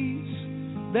peace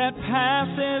that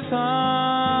passes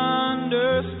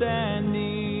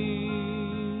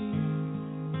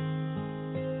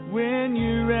understanding. When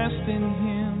you rest in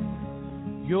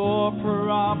Him, your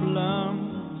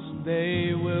problems,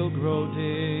 they will grow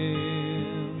dim.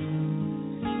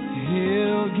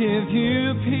 He'll give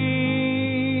you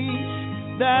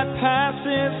peace that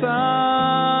passes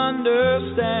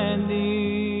understanding.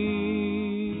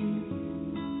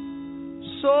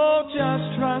 So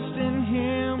just trust in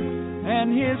Him,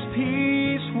 and His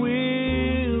peace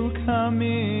will come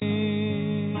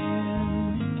in.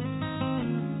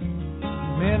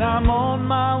 When I'm on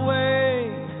my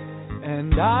way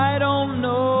and I don't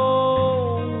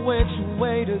know which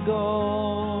way to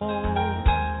go,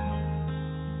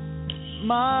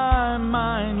 my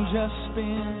mind just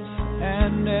spins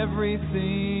and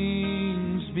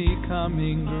everything's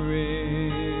becoming gray.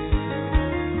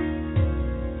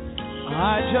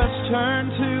 I just turn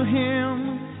to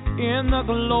Him in the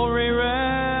glory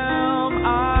realm.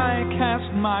 I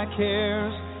cast my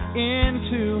cares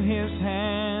into His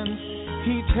hands.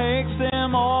 He takes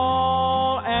them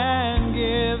all and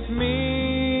gives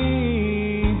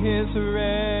me His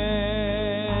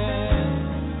rest.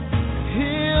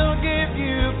 He'll give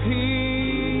you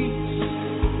peace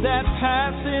that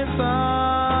passes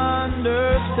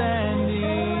understanding.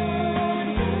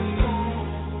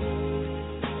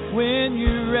 When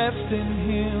you rest in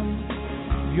Him,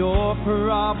 your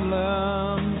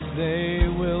problems, they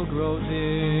will grow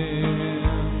dim.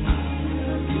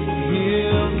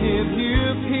 He'll give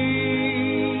you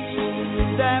peace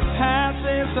that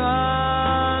passes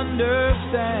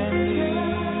understanding.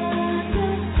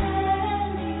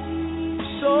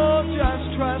 So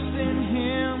just trust in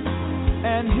Him,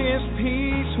 and His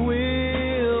peace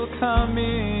will come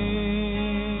in.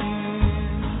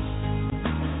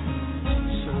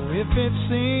 So if it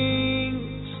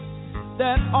seems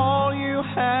that all you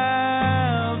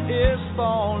have is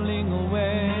falling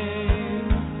away,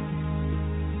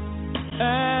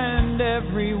 and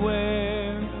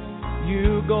everywhere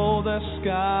you go the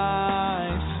sky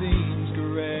seems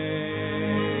gray,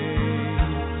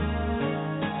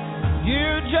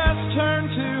 you just turn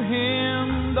to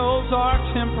Him. Those are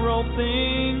temporal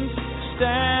things.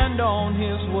 Stand on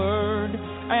His word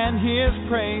and His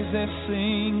praises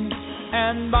sing,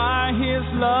 and by His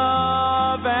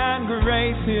love and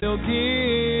grace He'll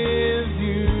give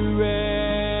you rest.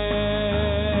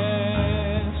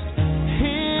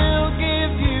 He'll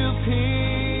give you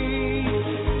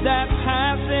peace that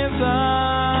passes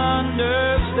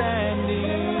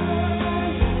understanding.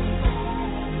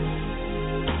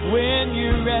 When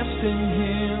you rest in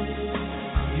Him,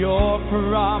 your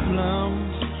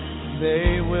problems,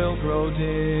 they will grow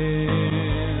dim.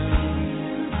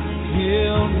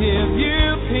 He'll give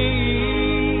you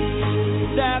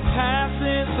peace that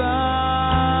passes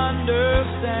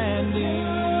understanding.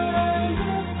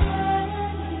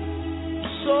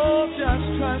 So just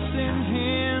trust in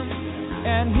Him,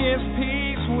 and His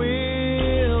peace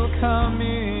will come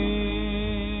in.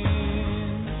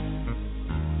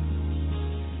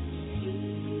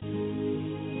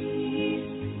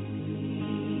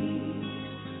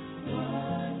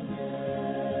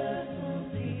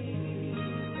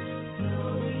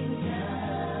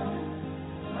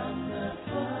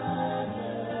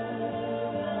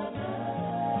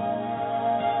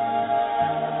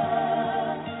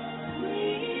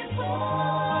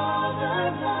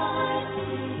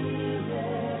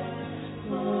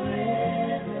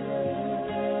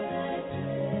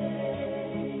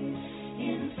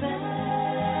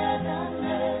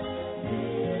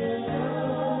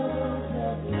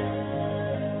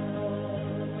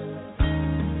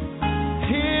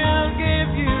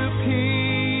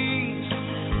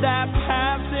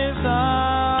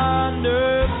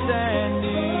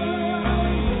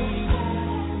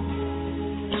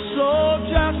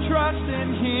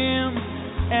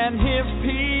 And His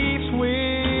peace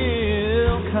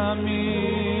will come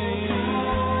in.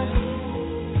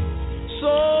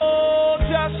 So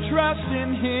just trust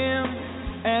in Him,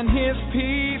 and His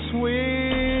peace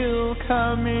will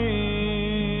come in.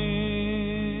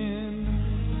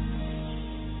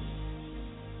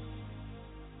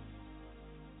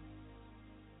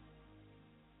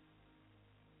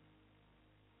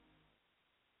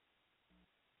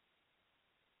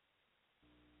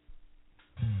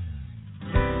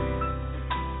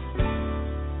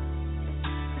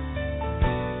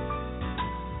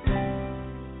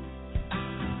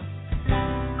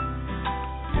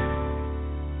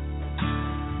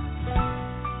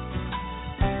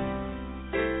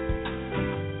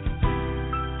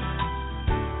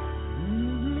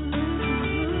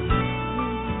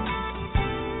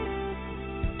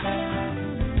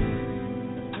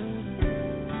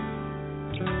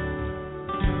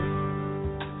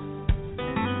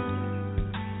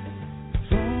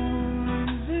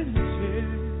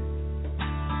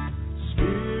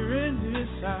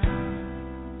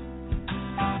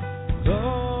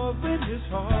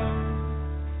 heart.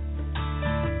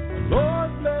 The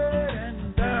Lord bled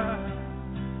and died,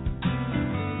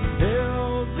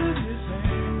 nails in his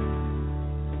hands,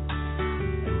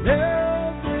 and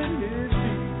nails in his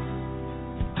feet.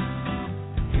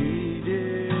 He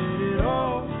did it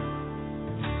all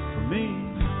for me.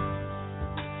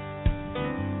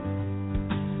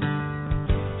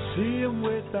 See him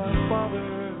with our Father,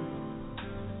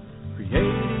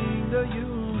 creating the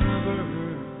universe.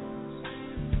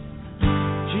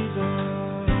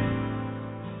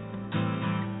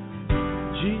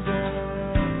 Jesus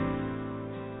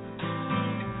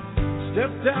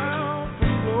stepped down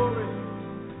from glory,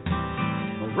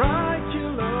 a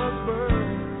miraculous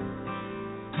birth.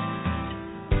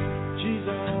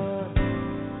 Jesus,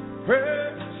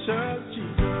 precious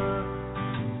Jesus,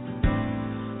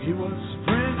 he was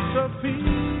Prince of Peace,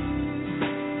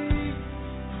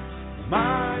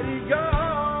 mighty God.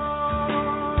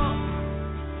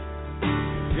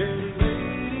 Yeah, he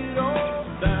laid it all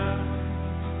down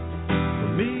for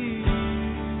me.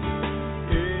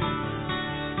 Yeah.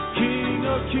 King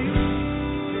of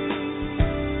kings,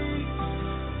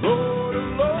 Lord of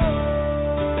lords.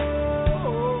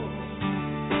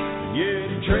 Yeah,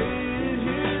 he traded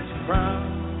his crown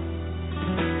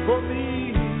for me.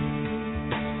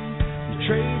 He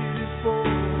traded it for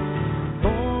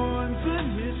thorns in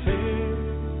his head,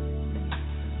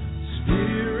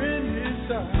 spear in his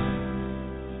side,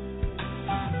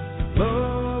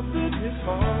 love in his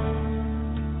heart.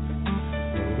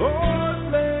 The Lord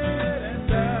bled and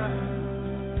died,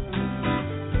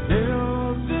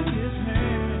 nails in his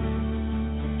hands,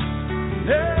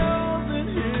 nails in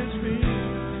his feet.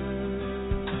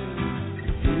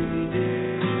 He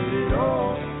did it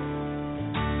all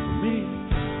for me.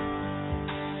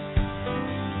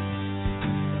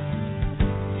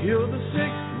 Heal the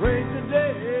sick, raise the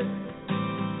dead,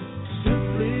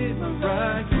 simply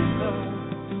miraculous.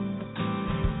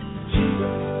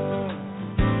 Jesus,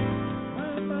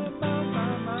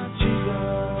 my Jesus,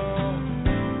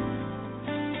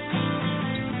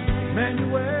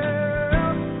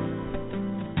 Emmanuel,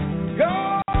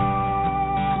 God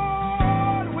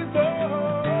with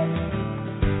us.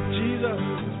 Jesus,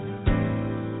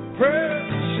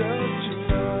 precious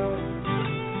Jesus,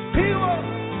 he was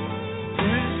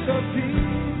Prince of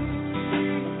Peace,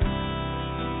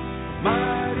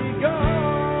 mighty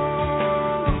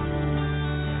God.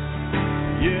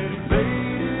 Yeah, he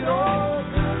laid it all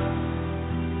down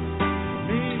for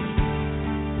me.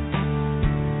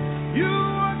 You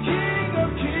are King of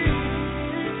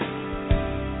kings,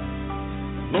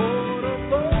 Lord of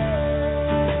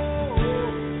lords.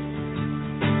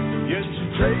 Yes, you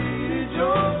traded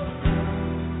your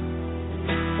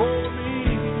for me.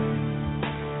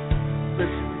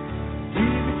 Listen, he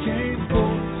became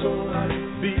poor so I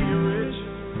could be rich.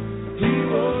 He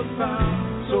was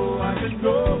bound so I could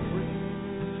go free.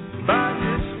 By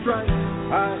his stripes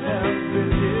I have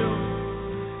been healed.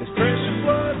 His precious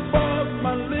blood bought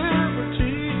my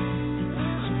liberty.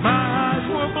 So my eyes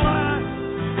were blind,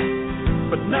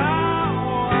 but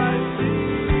now I see.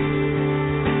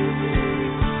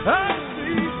 I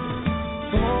see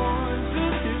thorns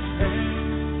in his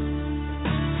hands,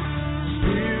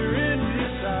 spear in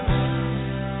his side,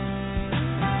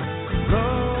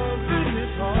 love in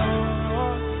his heart.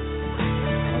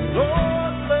 Our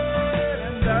Lord bled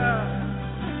and died,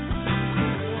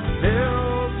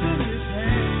 nails in his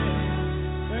hands.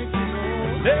 Thank you,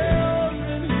 Lord. Nails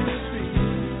in his feet.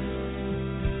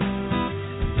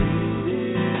 He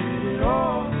did it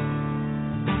all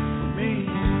for me.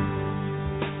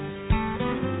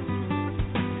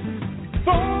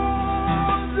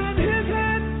 Thorns in his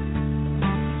head,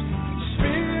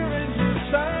 spear in his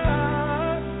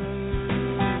side,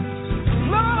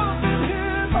 love in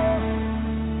his heart.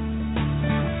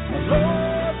 Our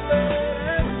Lord bled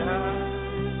and died,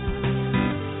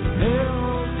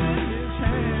 nails in his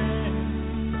hands,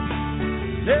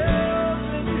 nails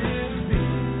in his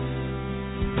feet.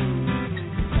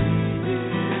 He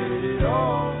did it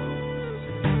all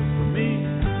for me.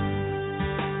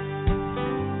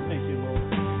 Thank you, Lord.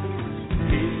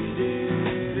 He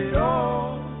did it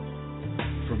all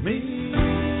for me.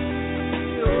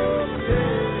 Oh,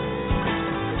 yeah.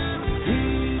 He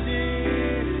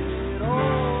did it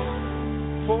all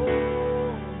for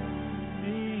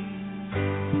me.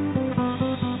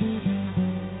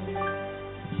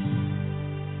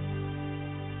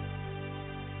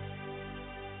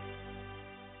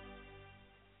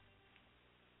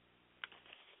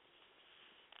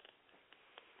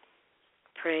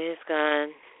 Praise God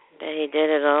that he did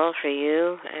it all for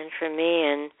you and for me,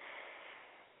 and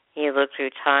he looked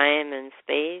through time and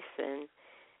space and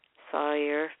saw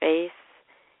your face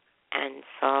and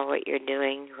saw what you're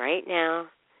doing right now,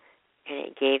 and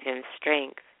it gave him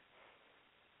strength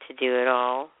to do it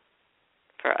all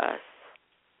for us.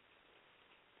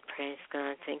 Praise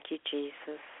God. Thank you,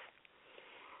 Jesus.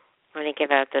 I want to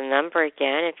give out the number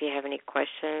again. If you have any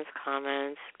questions,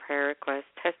 comments, prayer requests,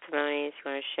 testimonies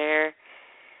you want to share,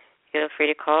 feel free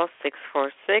to call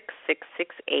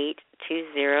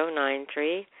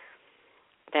 646-668-2093.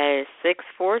 That is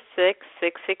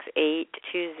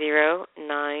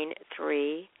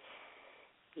 646-668-2093.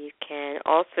 You can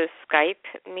also Skype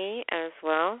me as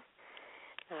well.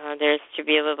 There's to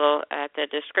be a little, at the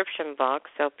description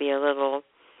box, there'll be a little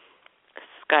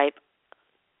Skype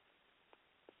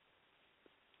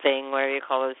thing, where you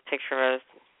call this picture of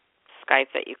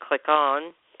Skype that you click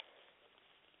on,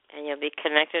 and you'll be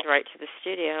connected right to the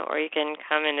studio, or you can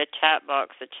come in the chat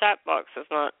box. The chat box is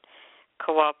not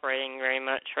cooperating very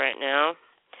much right now,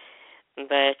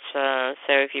 but so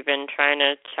if you've been trying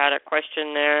to chat a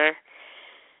question there,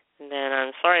 then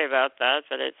I'm sorry about that,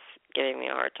 but it's giving me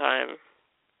a hard time.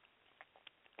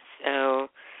 So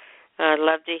I'd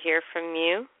love to hear from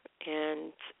you,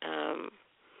 and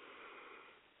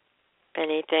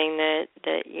anything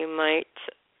that you might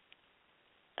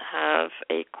have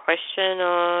a question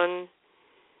on,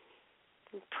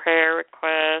 prayer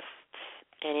requests,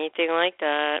 anything like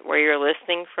that, where you're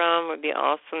listening from would be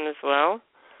awesome as well.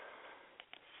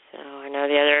 So I know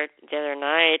the other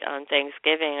night on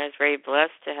Thanksgiving, I was very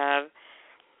blessed to have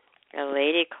a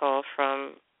lady call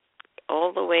from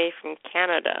all the way from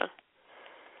Canada.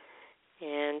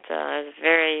 And I was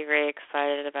very, very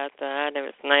excited about that. It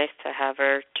was nice to have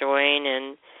her join,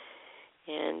 and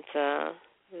it was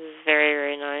very,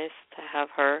 very nice to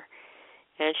have her.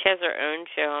 And she has her own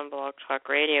show on Blog Talk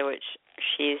Radio, which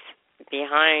she's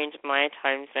behind my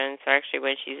time zone. So actually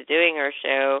when she's doing her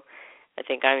show, I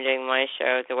think I'm doing my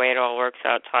show, the way it all works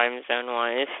out time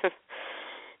zone-wise.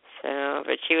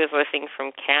 But she was listening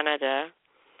from Canada.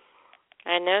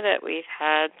 I know that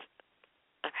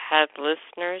I've had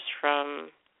listeners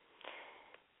from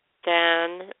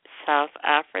Dan, South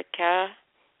Africa,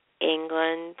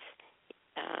 England,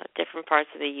 different parts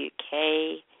of the UK,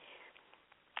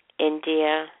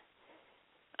 India,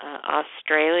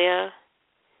 Australia,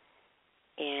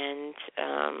 and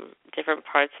different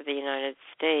parts of the United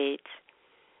States,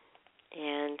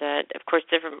 and of course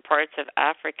different parts of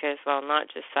Africa as well, not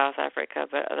just South Africa,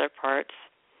 but other parts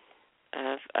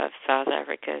of South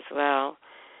Africa as well.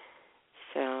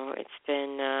 So it's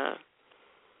been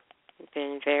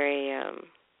very,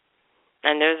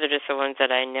 and those are just the ones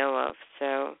that I know of.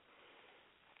 So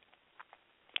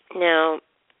now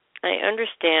I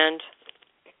understand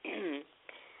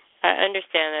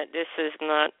that this is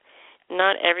not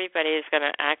everybody is going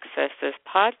to access this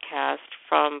podcast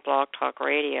from Blog Talk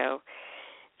Radio,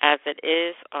 as it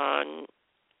is on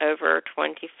over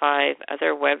 25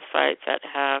 other websites that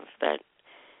have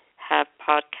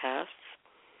podcasts.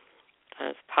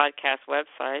 It's podcast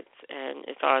websites, and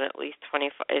it's on at least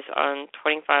 25. It's on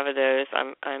 25 of those.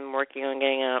 I'm working on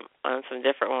getting up on some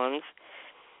different ones.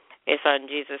 It's on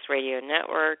Jesus Radio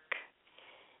Network,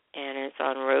 and it's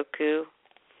on Roku,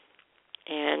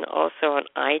 and also on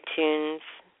iTunes,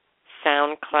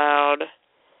 SoundCloud,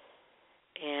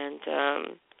 and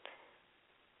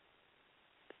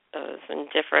some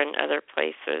different other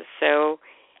places. So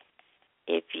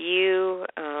if you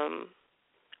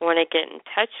want to get in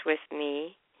touch with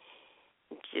me,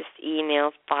 just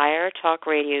email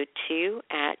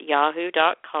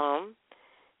firetalkradio2@yahoo.com.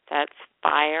 That's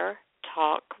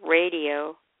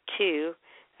firetalkradio2,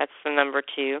 that's the number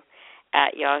 2,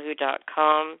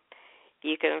 @yahoo.com.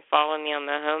 You can follow me on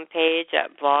the homepage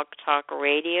at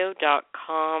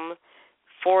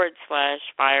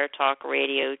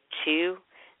blogtalkradio.com/firetalkradio2.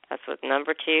 That's with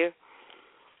number 2.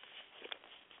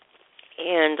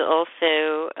 And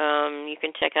also, you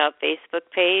can check out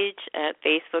Facebook page at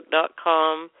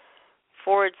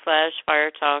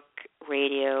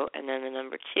facebook.com/firetalkradio, and then the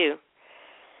number 2.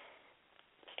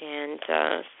 And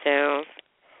so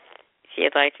if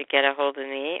you'd like to get a hold of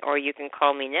me, or you can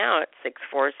call me now at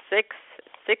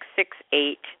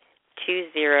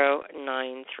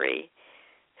 646-668-2093.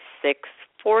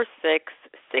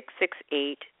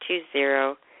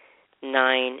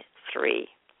 646-668-2093.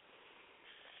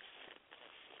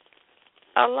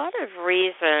 A lot of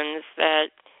reasons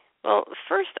that, well,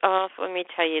 first off, let me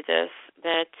tell you this,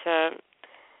 that,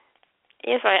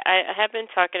 yes, I have been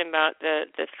talking about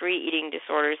the 3 eating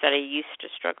disorders that I used to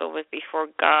struggle with before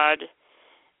God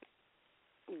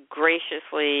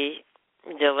graciously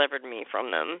delivered me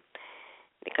from them.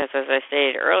 Because as I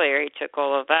stated earlier, He took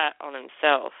all of that on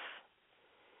Himself.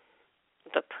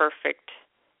 The perfect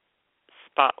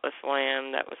spotless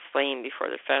lamb that was slain before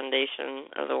the foundation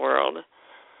of the world.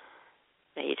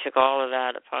 And he took all of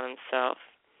that upon himself.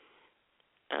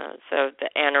 So the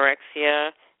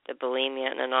anorexia, the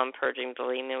bulimia, and the non-purging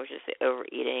bulimia, which is the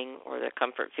overeating or the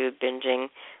comfort food binging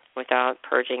without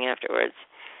purging afterwards.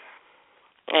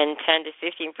 And 10 to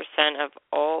 15% of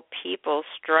all people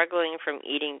struggling from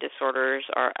eating disorders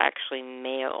are actually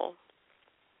male.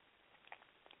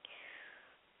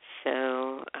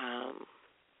 So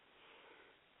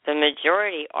the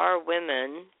majority are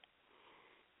women,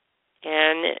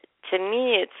 and to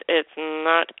me it's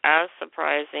not as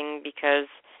surprising because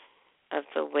of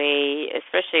the way,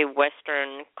 especially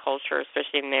Western culture,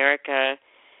 especially America,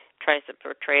 tries to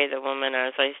portray the woman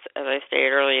as I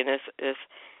stated earlier, this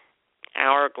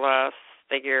hourglass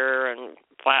figure and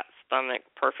flat stomach,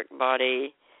 perfect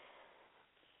body,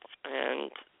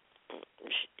 and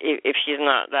if she's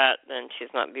not that, then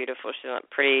she's not beautiful, she's not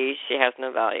pretty, she has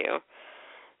no value.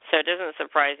 So it doesn't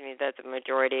surprise me that the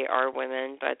majority are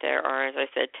women, but there are, as I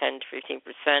said, 10 to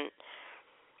 15%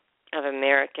 of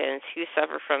Americans who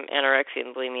suffer from anorexia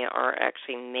and bulimia are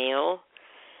actually male.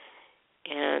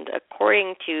 And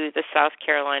according to the South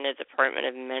Carolina Department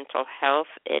of Mental Health,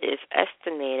 it is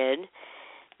estimated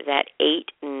that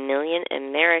 8 million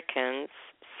Americans,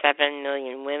 7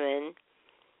 million women,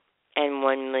 and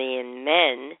 1 million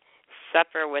men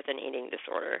suffer with an eating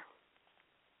disorder.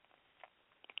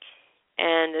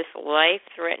 And this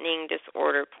life-threatening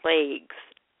disorder plagues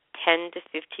 10 to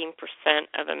 15%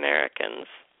 of Americans.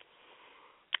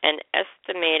 And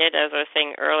estimated, as I was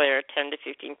saying earlier, 10 to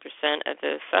 15% of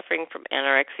those suffering from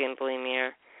anorexia and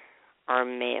bulimia are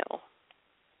male.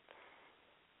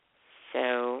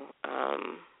 So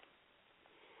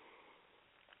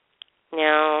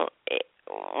now,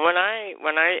 when I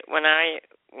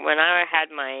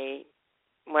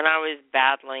was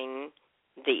battling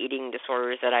the eating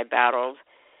disorders that I battled,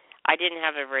 I didn't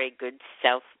have a very good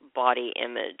self-body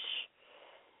image.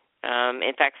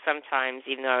 In fact, sometimes,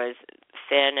 even though I was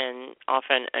thin and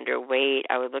often underweight,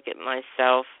 I would look at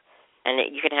myself, and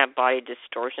you can have body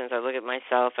distortions. I look at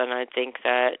myself, and I think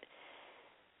that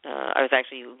I was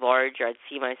actually larger. I'd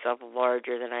see myself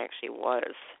larger than I actually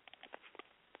was.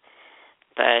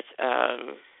 But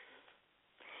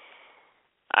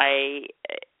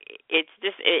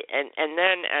and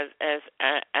then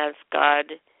as God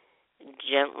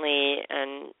gently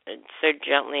and so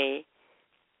gently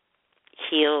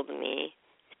healed me,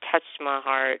 touched my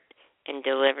heart, and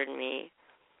delivered me,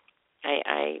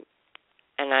 I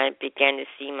began to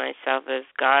see myself as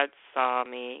God saw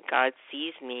me. God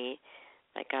sees me.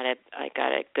 I got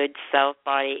a good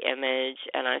self-body image,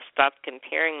 and I stopped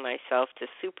comparing myself to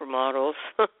supermodels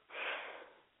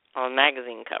on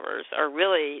magazine covers, or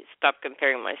really stopped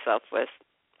comparing myself with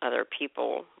other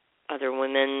people, other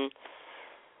women,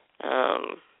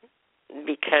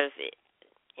 because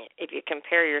if you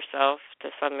compare yourself to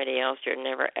somebody else, you're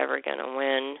never, ever going to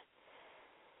win.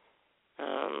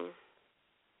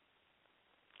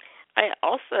 I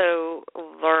also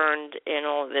learned in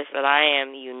all of this that I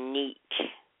am unique.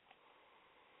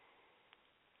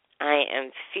 I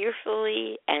am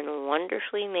fearfully and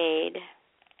wonderfully made,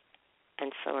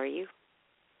 and so are you.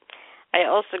 I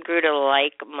also grew to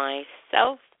like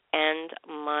myself and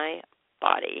my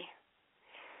body.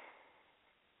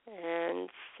 And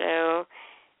so,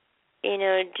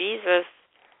 Jesus,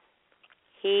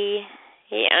 he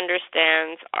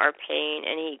understands our pain,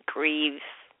 and he grieves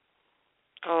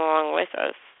along with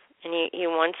us, and he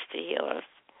wants to heal us.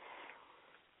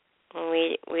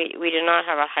 We do not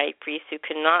have a high priest who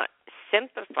cannot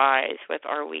sympathize with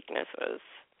our weaknesses.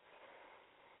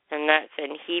 And that's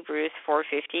in Hebrews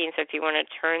 4:15. So if you want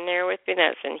to turn there with me,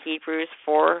 that's in Hebrews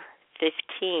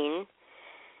 4:15.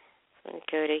 So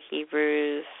go to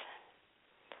Hebrews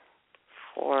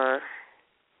 4.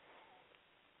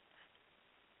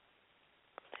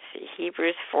 Let's see,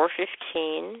 Hebrews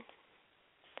 4:15.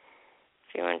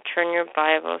 If you want to turn your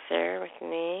Bibles there with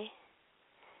me.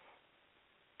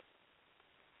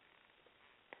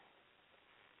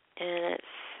 And it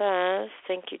says,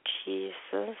 thank you,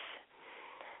 Jesus.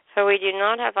 So we do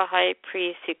not have a high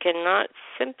priest who cannot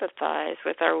sympathize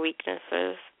with our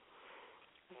weaknesses,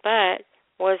 but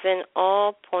was in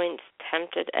all points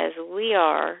tempted as we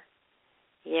are,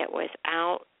 yet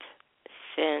without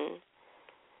sin.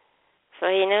 So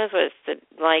he knows what it's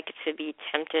like to be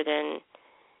tempted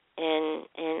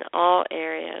in all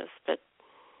areas, but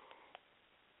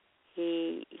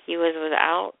he was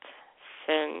without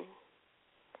sin.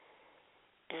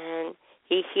 And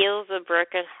he heals the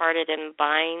brokenhearted and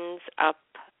binds up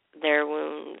their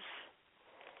wounds.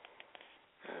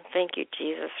 Thank you,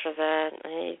 Jesus, for that.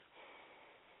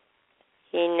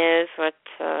 He knows what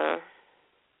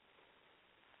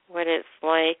it's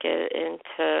like and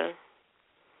to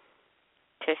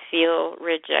feel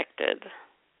rejected,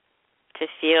 to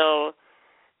feel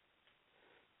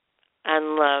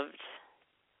unloved,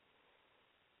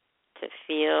 to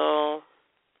feel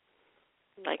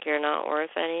like you're not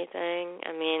worth anything.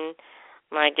 I mean,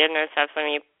 my goodness, have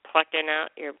somebody plucking out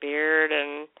your beard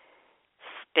and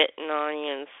spitting on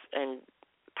you and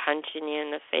punching you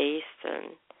in the face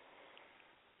and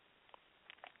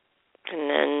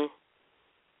then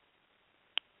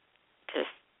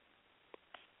just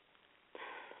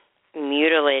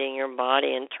mutilating your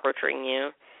body and torturing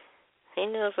you. He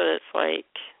knows what it's like.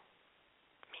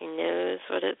 He knows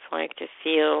what it's like to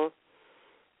feel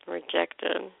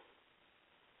rejected.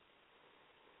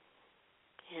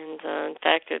 And in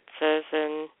fact, it says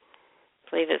I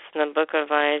believe it's in the book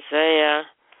of Isaiah,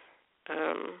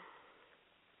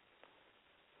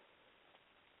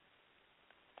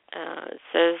 it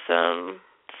says,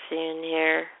 seeing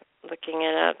here, looking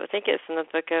it up, I think it's in the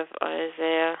book of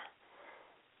Isaiah.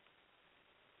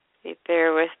 You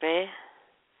bear with me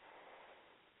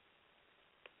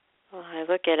while I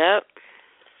look it up.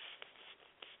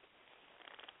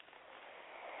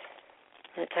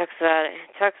 It talks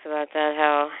about that,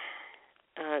 how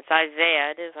it's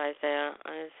Isaiah. It is Isaiah.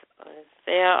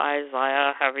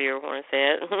 Isaiah, however you want to say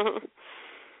it.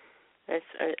 It's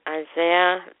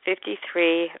Isaiah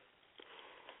 53,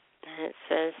 and it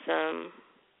says,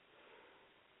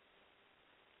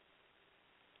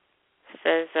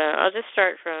 I'll just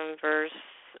start from verse,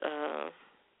 I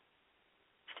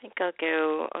think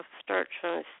I'll start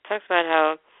from, it talks about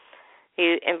how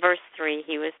in verse 3,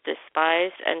 he was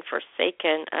despised and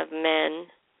forsaken of men,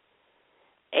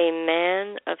 a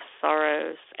man of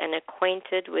sorrows and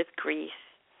acquainted with grief,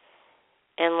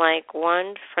 and like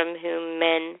one from whom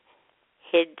men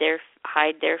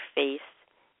hide their face,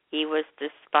 he was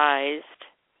despised,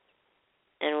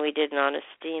 and we did not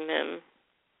esteem him.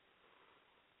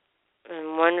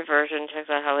 And one version talks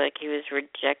about how he was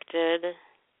rejected.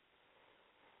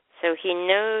 So he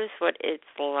knows what it's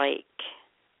like.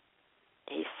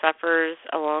 He suffers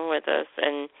along with us,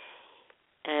 and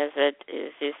as it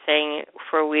is saying,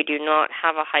 for we do not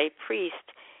have a high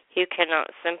priest who cannot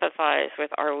sympathize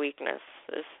with our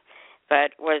weaknesses,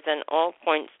 but was in all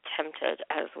points tempted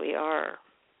as we are.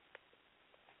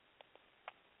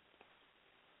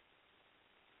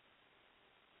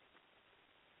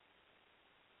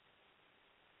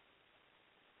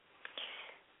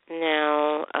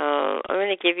 Now, I'm going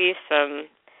to give you some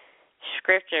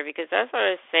scripture, because that's what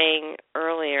I was saying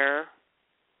earlier,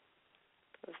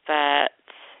 that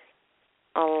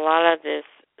a lot of this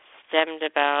stemmed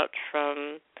about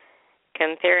from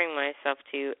comparing myself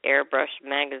to airbrushed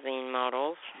magazine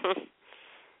models.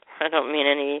 I don't mean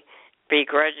any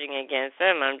begrudging against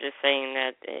them. I'm just saying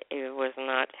that it was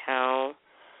not how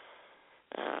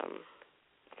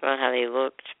they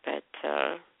looked, but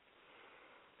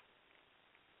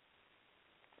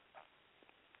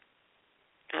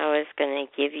I was going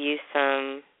to give you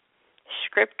some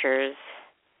scriptures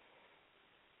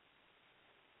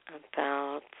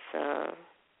about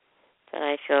that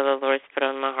I feel the Lord's put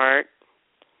on my heart.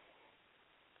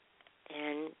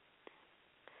 And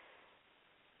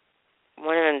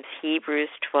one of them is Hebrews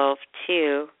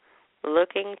 12:2,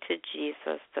 looking to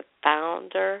Jesus, the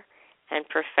founder and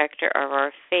perfecter of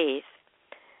our faith,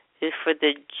 who for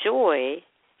the joy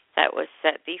that was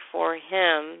set before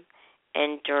him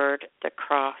endured the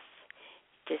cross,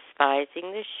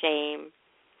 despising the shame,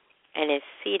 and is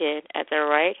seated at the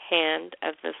right hand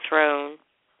of the throne.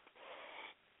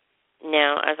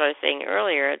 Now, as I was saying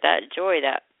earlier, that joy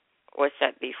that was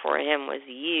set before him was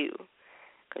you,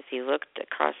 because he looked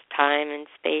across time and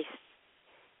space.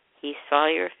 He saw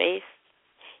your face,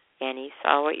 and he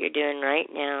saw what you're doing right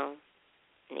now,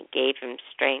 and it gave him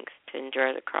strength to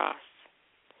endure the cross.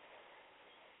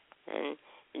 And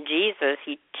Jesus,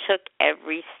 he took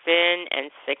every sin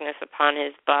and sickness upon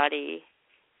his body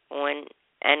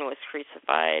and was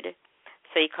crucified.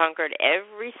 So he conquered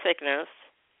every sickness.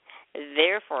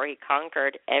 Therefore, he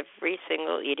conquered every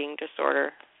single eating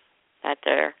disorder that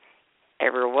there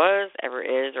ever was, ever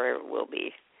is, or ever will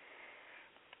be.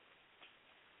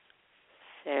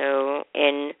 So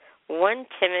in 1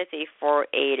 Timothy 4:8,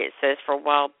 it says, for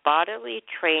while bodily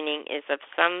training is of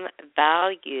some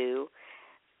value,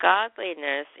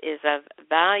 godliness is of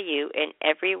value in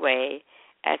every way,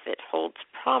 as it holds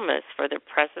promise for the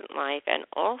present life and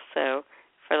also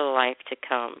for the life to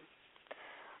come.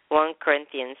 1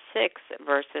 Corinthians 6,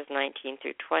 verses 19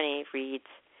 through 20 reads,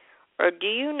 or do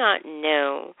you not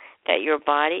know that your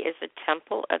body is a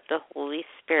temple of the Holy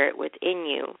Spirit within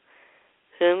you,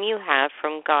 whom you have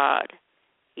from God.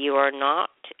 You are not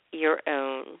your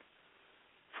own,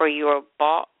 for you are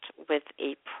bought with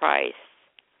a price.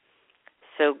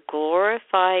 So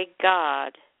glorify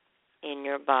God in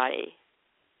your body.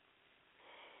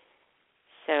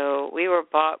 So we were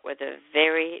bought with a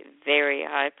very, very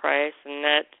high price, and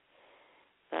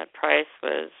that price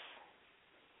was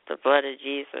the blood of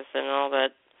Jesus and all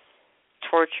that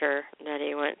torture that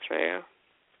he went through.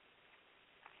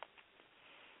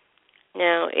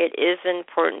 Now, it is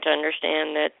important to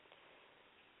understand that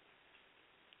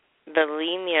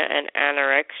bulimia and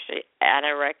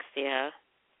anorexia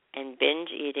and binge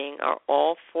eating are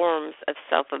all forms of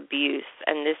self-abuse,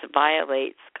 and this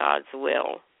violates God's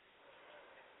will.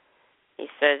 He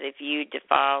says, if you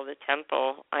defile the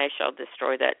temple, I shall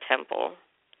destroy that temple.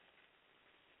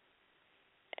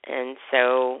 And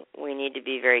so we need to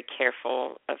be very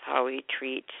careful of how we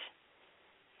treat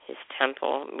his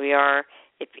temple. We are,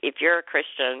 if you're a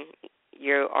Christian,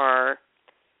 you are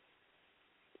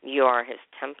his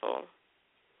temple.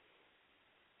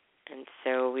 And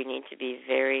so we need to be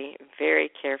very,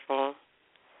 very careful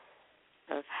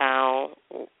of how,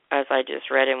 as I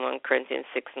just read in 1 Corinthians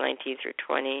 6:19 through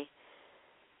 20,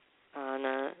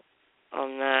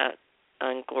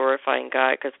 on glorifying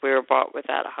God, because we were bought with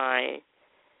that high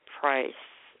price,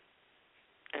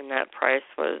 and that price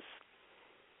was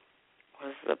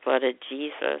the blood of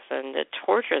Jesus and the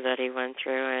torture that he went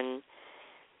through. And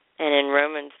in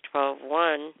Romans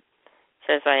 12:1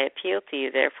 says, I appeal to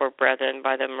you, therefore, brethren,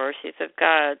 by the mercies of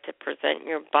God, to present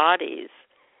your bodies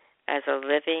as a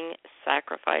living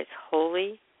sacrifice,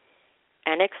 holy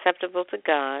and acceptable to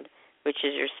God, which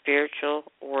is your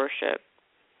spiritual worship.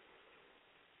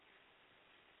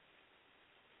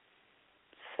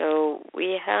 So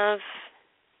we have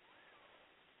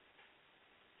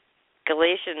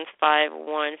Galatians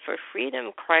 5:1, for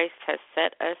freedom Christ has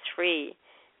set us free.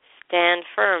 Stand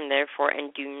firm, therefore,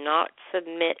 and do not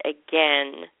submit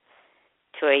again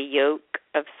to a yoke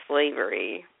of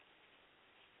slavery.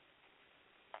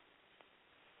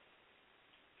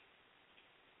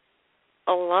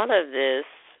 A lot of this,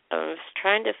 I was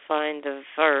trying to find the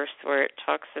verse where it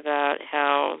talks about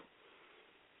how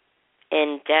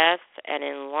in death and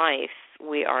in life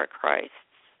we are Christ's.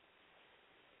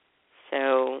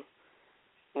 So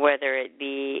whether it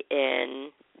be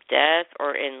in death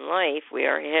or in life, we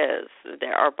are his.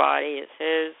 Our body is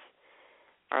his.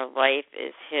 Our life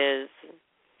is his.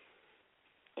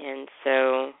 And so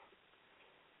I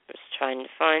was trying to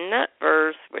find that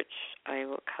verse, which I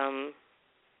will come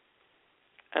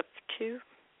up to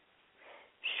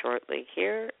shortly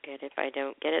here. And if I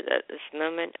don't get it at this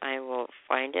moment, I will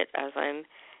find it as I'm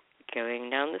going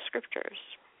down the scriptures.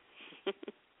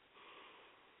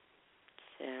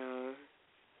 So,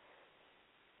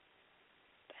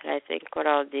 but I think what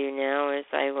I'll do now is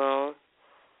I will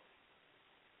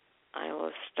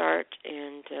start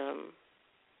and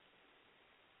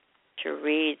to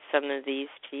read some of these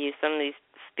to you. Some of these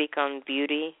speak on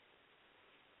beauty,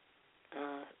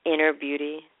 inner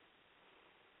beauty,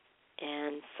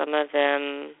 and some of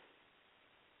them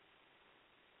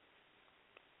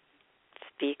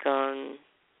speak on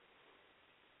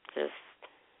just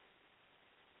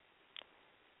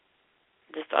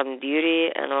on beauty,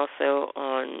 and also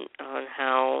on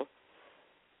how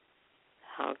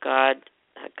God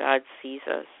sees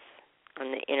us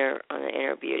on the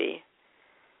inner beauty.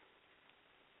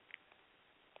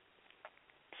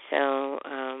 So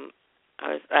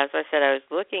as I said, I was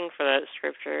looking for that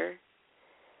scripture,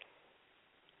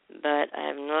 but I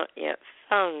have not yet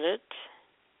found it.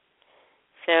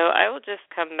 So I will just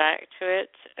come back to it,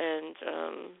 and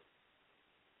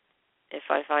if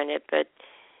I find it. But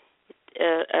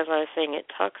as I was saying,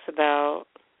 it talks about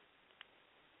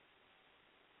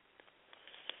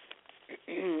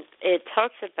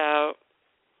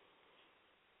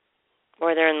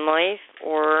whether in life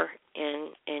or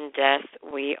in death,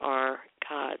 we are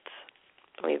God's.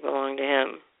 We belong to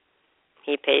him.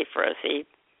 He paid for us. He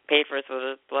paid for us with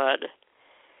his blood.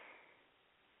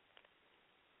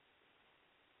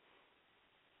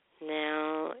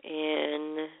 Now,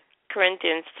 in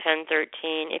Corinthians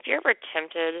 10:13, if you're ever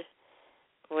tempted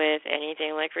with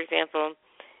anything, like, for example,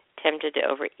 tempted to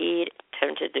overeat,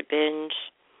 tempted to binge,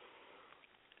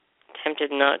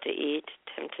 tempted not to eat,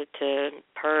 tempted to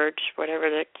purge, whatever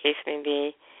the case may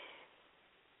be,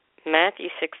 Matthew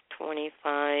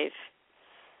 6:25,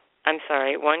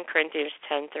 1 Corinthians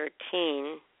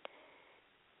 10:13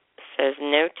 says,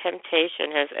 no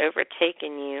temptation has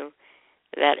overtaken you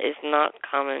that is not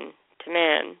common to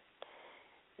man.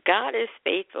 God is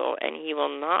faithful, and he will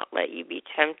not let you be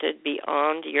tempted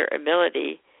beyond your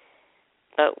ability,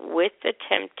 but with the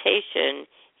temptation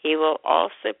he will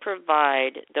also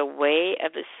provide the way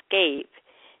of escape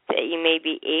that you may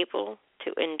be able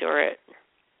to endure it.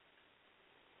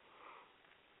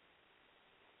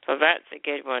 So that's a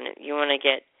good one. You want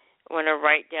to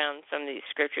write down some of these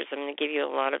scriptures. I'm going to give you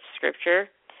a lot of scripture,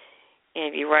 and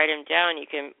if you write them down, you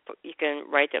can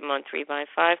write them on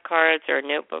 3x5 cards or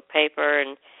notebook paper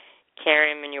and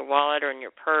carry them in your wallet or in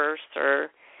your purse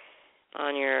or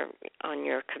on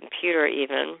your computer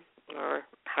even, or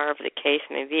however the case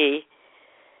may be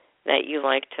that you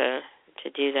like to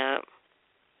do that.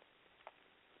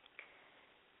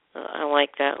 I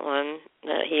like that one,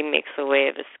 that he makes a way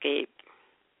of escape.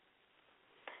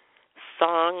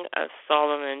 Song of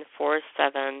Solomon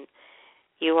 4:7.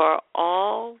 You are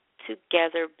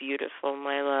altogether beautiful,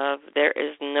 my love. There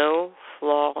is no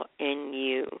flaw in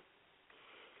you.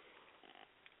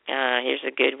 Here's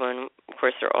a good one. Of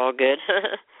course, they're all good.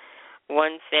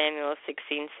 1 Samuel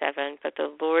 16:7. But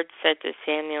the Lord said to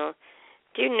Samuel,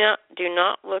 Do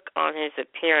not look on his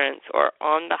appearance or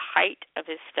on the height of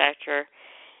his stature,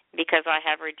 because I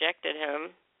have rejected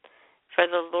him. For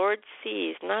the Lord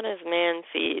sees not as man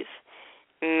sees.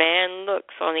 Man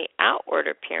looks on the outward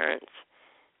appearance,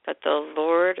 but the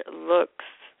Lord looks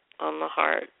on the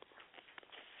heart.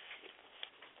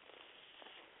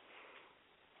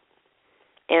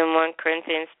 In 1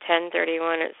 Corinthians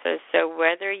 10:31 it says, So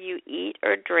whether you eat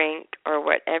or drink or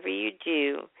whatever you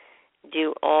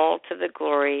do all to the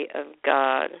glory of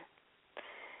God.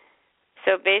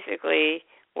 So basically,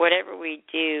 whatever we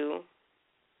do,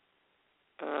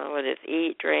 whether it's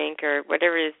eat, drink, or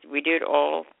whatever it is, we do it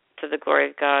all to the glory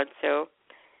of God. So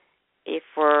if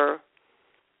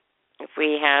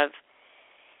we have,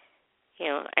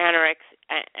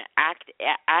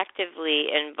 actively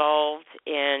involved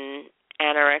in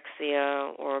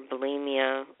anorexia or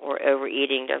bulimia or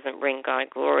overeating doesn't bring God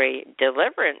glory,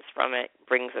 deliverance from it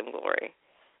brings him glory.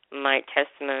 My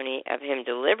testimony of him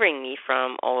delivering me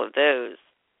from all of those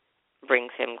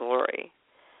brings him glory.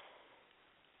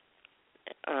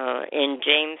 In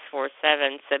James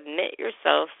 4:7, submit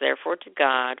yourselves therefore to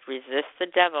God, resist the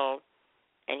devil,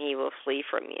 and he will flee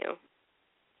from you.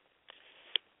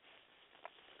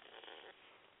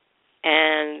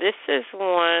 And this is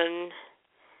one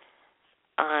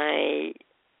I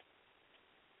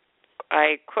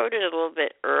quoted a little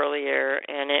bit earlier,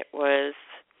 and it was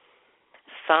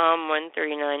Psalm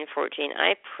 139:14.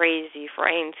 I praise you, for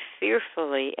I am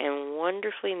fearfully and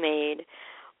wonderfully made.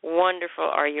 Wonderful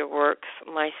are your works.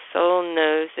 My soul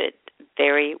knows it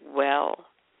very well.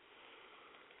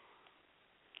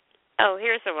 Oh,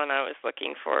 here's the one I was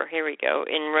looking for. Here we go.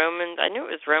 In Romans, I knew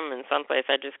it was Romans someplace.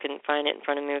 I just couldn't find it in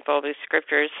front of me with all these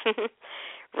scriptures.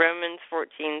 Romans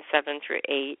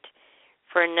 14:7-8.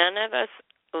 For none of us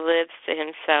lives to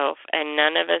himself, and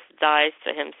none of us dies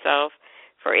to himself.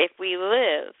 For if we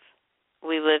live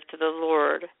to the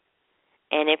Lord.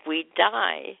 And if we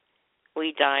die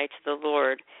to the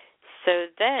Lord. So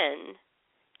then,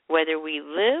 whether we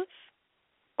live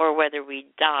or whether we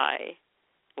die,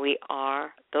 we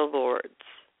are the Lord's.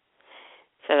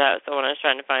 So that was the one I was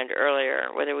trying to find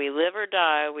earlier. Whether we live or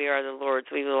die, we are the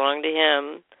Lord's. We belong to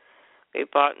him. We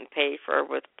bought and paid for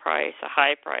with price, a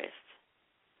high price.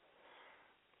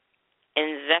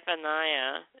 In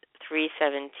Zephaniah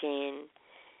 3:17,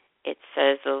 it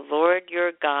says, the Lord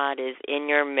your God is in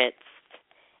your midst,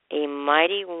 a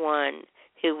mighty one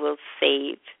who will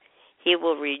save. He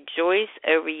will rejoice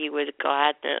over you with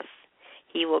gladness.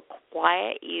 He will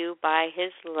quiet you by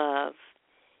his love.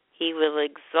 He will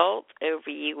exult over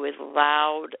you with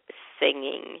loud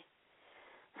singing.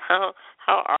 How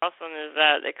awesome is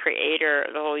that? The Creator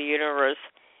of the whole universe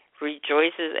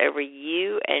rejoices over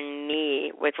you and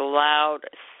me with loud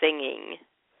singing.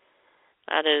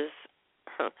 That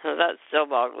still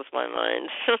boggles my mind.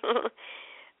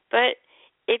 But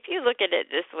if you look at it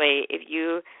this way, if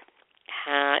you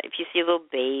see a little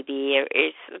baby,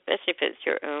 especially if it's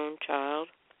your own child,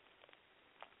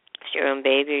 if it's your own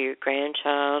baby or your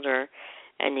grandchild or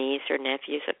a niece or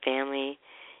nephew, it's a family,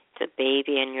 it's a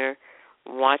baby, and you're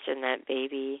watching that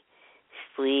baby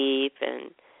sleep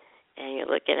and you're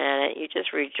looking at it, you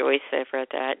just rejoice over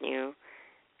that, and you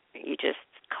just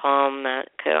calm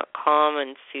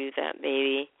and soothe that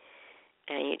baby,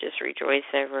 and you just rejoice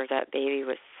over that baby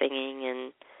with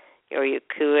singing, or you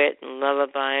coo it and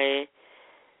lullaby,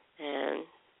 and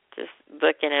just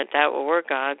looking at that. Well, we're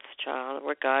God's child,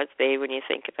 we're God's baby when you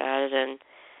think about it, and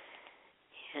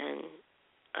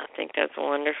I think that's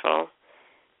wonderful.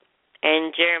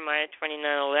 And Jeremiah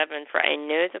 29:11, for I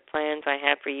know the plans I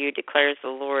have for you, declares the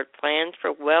Lord, plans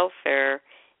for welfare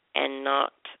and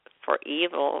not for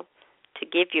evil, to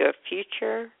give you a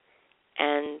future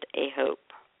and a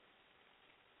hope.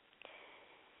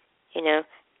 You know,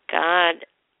 God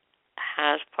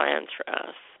has plans for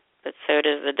us, but so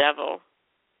does the devil.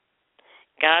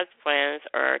 God's plans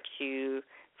are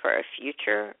for a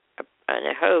future and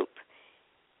a hope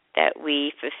that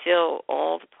we fulfill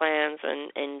all the plans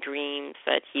and dreams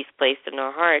that He's placed in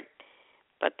our heart.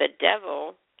 But the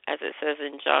devil, as it says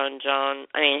in John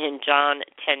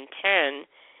 10:10,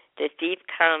 the thief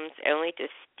comes only to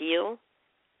steal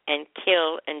and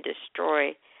kill and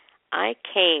destroy. I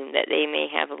came that they may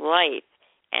have life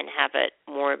and have it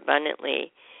more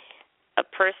abundantly. A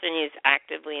person who's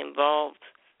actively involved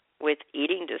with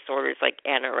eating disorders like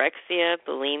anorexia,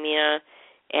 bulimia,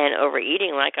 and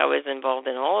overeating, like I was involved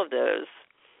in all of those,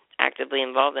 actively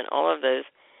involved in all of those,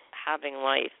 having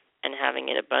life and having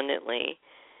it abundantly.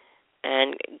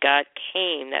 And God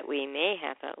came that we may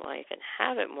have that life and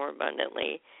have it more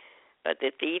abundantly. But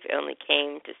the thief only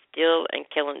came to steal and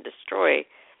kill and destroy.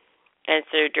 And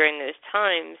so during those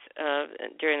times I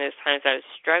was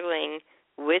struggling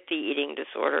with the eating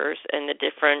disorders and the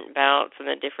different bouts and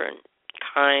the different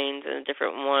kinds and the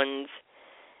different ones,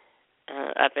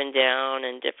 up and down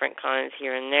and different kinds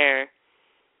here and there.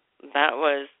 That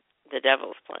was the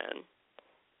devil's plan.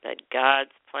 But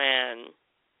God's plan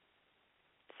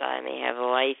is that I may have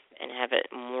life and have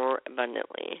it more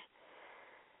abundantly.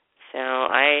 So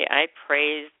I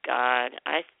praise God.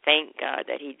 I thank God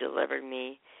that He delivered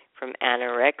me from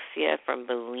anorexia, from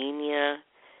bulimia,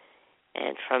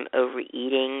 and from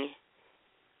overeating.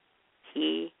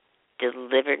 He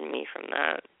delivered me from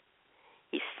that.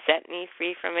 He set me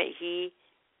free from it. He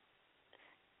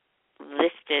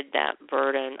lifted that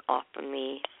burden off of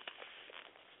me.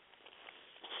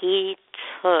 He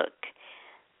took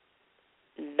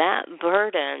that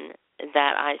burden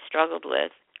that I struggled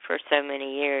with for so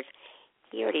many years.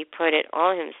 He already put it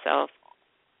on Himself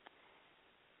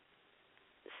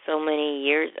so many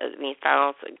years,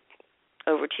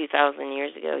 over 2,000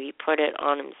 years ago. He put it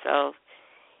on Himself.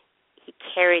 He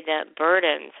carried that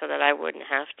burden so that I wouldn't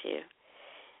have to.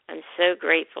 I'm so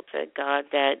grateful to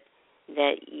God that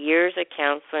years of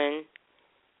counseling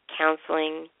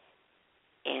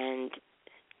and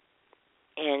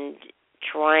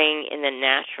trying in the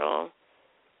natural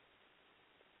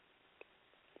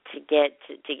to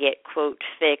get quote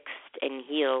fixed and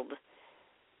healed.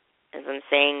 As I'm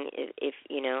saying, if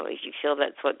you feel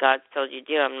that's what God's told you to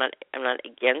do, I'm not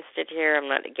against it here. I'm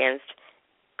not against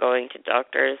going to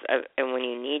doctors, and when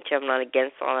you need to, I'm not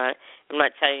against all that. I'm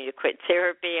not telling you to quit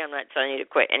therapy. I'm not telling you to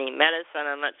quit any medicine.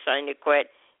 I'm not telling you to quit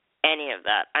any of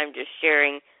that. I'm just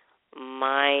sharing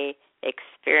my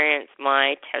experience,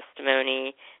 my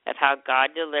testimony of how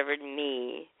God delivered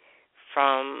me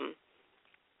from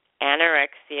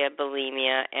anorexia,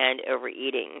 bulimia, and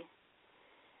overeating.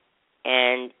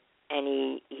 And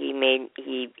he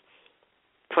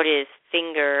put His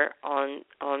finger on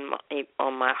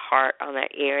my heart, on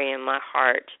that area in my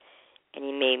heart, and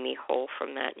He made me whole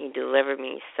from that. And He delivered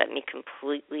me, set me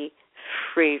completely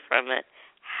free from it.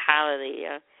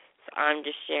 Hallelujah. So I'm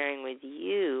just sharing with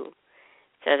you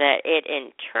so that it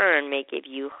in turn may give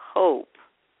you hope.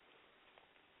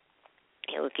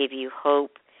 It will give you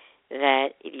hope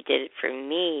that if He did it for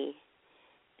me,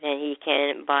 then He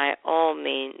can by all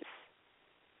means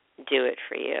do it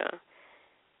for you.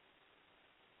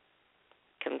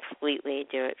 Completely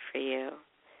do it for you.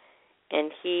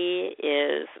 And He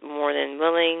is more than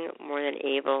willing, more than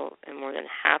able, and more than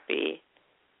happy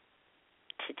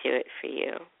to do it for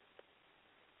you.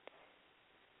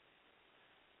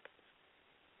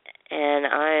 And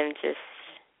I'm just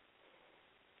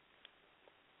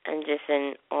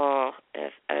in awe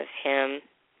of Him.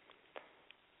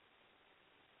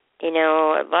 You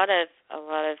know, a lot of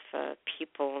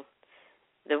people,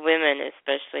 the women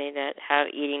especially that have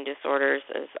eating disorders,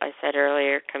 as I said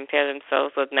earlier, compare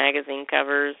themselves with magazine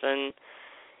covers and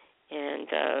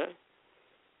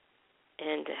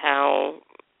how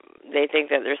they think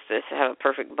that they're supposed to have a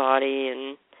perfect body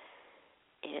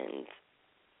and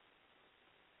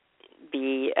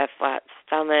be a flat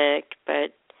stomach,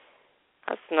 but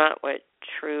that's not what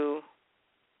true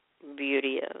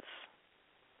beauty is.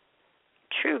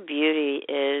 True beauty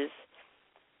is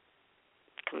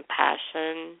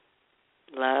compassion,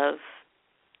 love,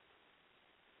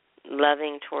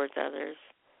 loving towards others,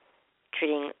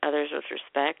 treating others with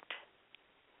respect,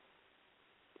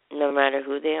 no matter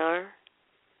who they are,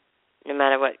 no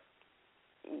matter what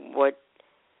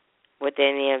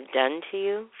they may have done to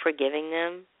you, forgiving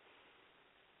them.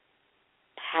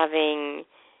 Having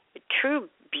true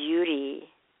beauty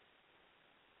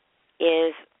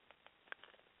is,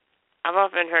 I've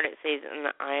often heard it said, in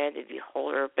the eye of the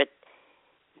beholder, but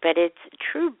But it's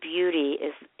true beauty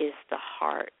is the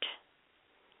heart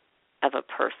of a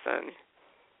person.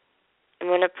 And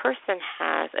when a person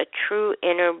has a true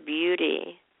inner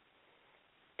beauty,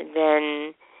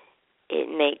 then it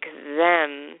makes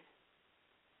them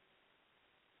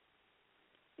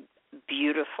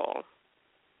beautiful.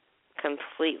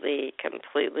 Completely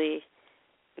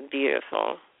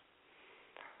beautiful.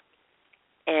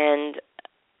 And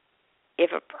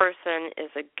if a person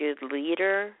is a good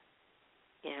leader,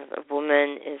 a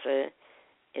woman is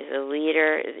a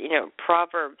leader,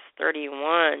 Proverbs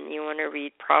 31, you want to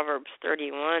read Proverbs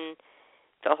 31,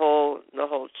 the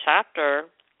whole chapter,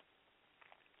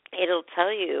 it'll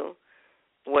tell you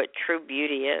what true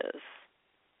beauty is.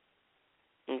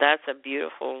 And that's a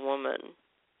beautiful woman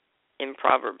in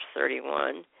Proverbs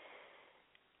 31.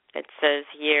 It says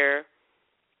here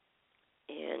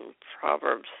in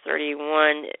Proverbs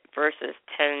 31, verses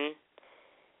 10,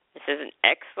 it says, an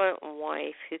excellent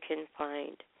wife who can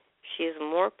find. She is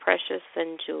more precious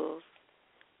than jewels.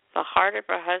 The heart of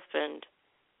her husband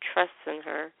trusts in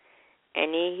her,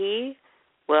 and he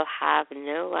will have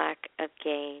no lack of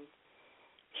gain.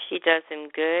 She does him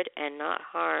good and not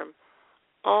harm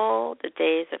all the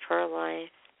days of her life.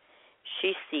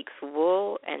 She seeks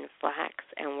wool and flax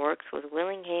and works with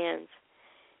willing hands.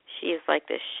 She is like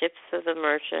the ships of the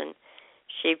merchant.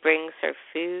 She brings her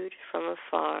food from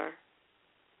afar.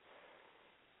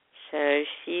 So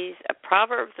she's a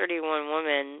Proverbs 31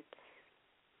 woman,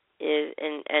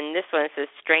 and this one says,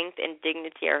 strength and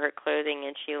dignity are her clothing,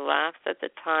 and she laughs at the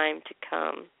time to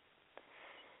come.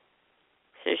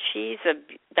 So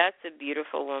that's a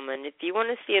beautiful woman. If you want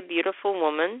to see a beautiful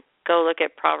woman, go look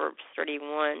at Proverbs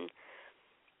 31.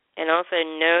 And also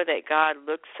know that God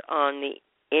looks on the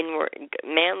inward,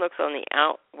 man looks on the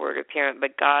outward appearance,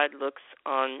 but God looks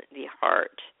on the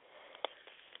heart.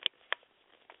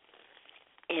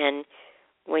 And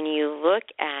when you look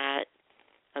at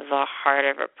the heart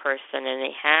of a person, and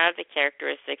they have the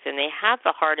characteristics, and they have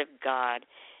the heart of God,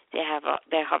 they have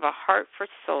a heart for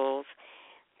souls.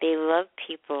 They love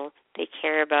people. They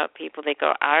care about people. They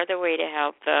go out of their way to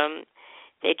help them.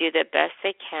 They do the best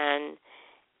they can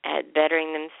at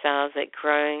bettering themselves, at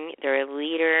growing. They're a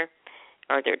leader,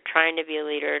 or they're trying to be a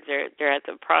leader. They're at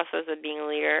the process of being a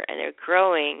leader, and they're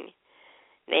growing.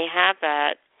 They have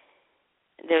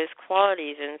those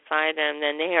qualities inside them,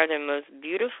 then they are the most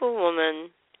beautiful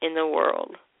woman in the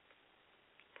world.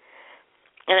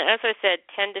 And as I said,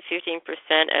 10 to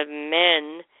 15% of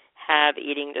men have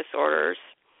eating disorders.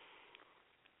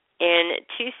 In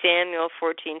 2 Samuel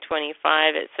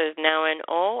 14:25, it says, now in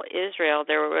all Israel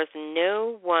there was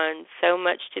no one so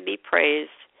much to be praised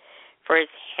for his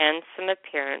handsome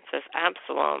appearance as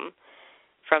Absalom.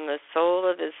 From the sole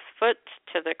of his foot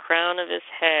to the crown of his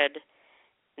head,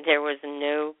 there was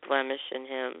no blemish in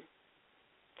him.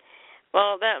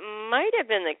 Well, that might have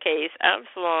been the case.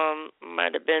 Absalom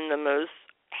might have been the most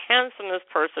handsomest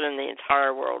person in the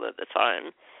entire world at the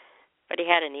time, but he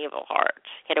had an evil heart.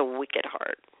 He had a wicked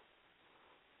heart,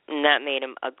 and that made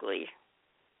him ugly,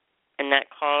 and that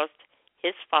caused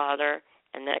his father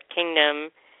and that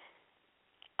kingdom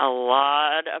a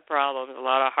lot of problems, a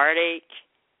lot of heartache,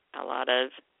 a lot of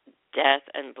death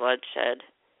and bloodshed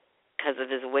because of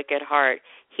his wicked heart.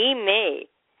 He may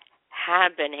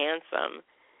have been handsome,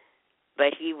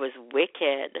 but he was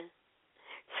wicked.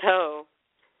 So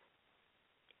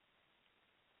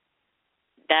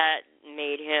that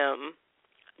made him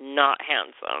not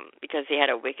handsome because he had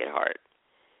a wicked heart.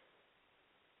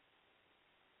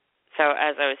 So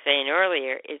as I was saying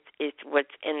earlier, it's what's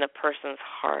in the person's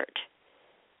heart.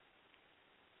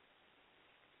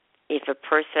 If a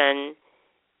person,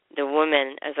 the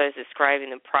woman, as I was describing,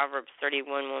 the Proverbs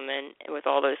 31 woman with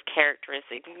all those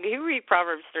characteristics, you read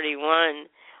Proverbs 31,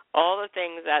 all the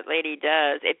things that lady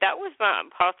does, if that was not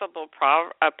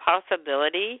a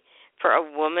possibility for a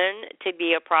woman to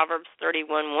be a Proverbs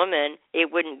 31 woman, it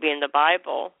wouldn't be in the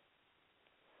Bible.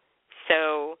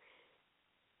 So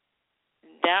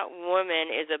that woman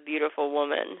is a beautiful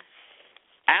woman.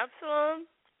 Absalom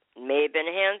may have been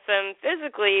handsome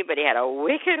physically, but he had a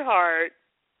wicked heart,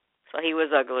 so he was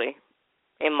ugly,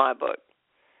 in my book.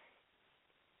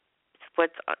 It's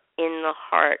what's in the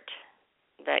heart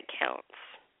that counts,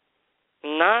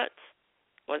 not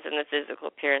what's in the physical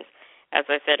appearance. As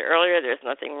I said earlier, there's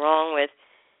nothing wrong with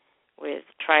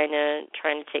trying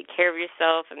to take care of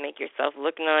yourself and make yourself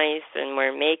look nice and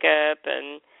wear makeup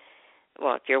and,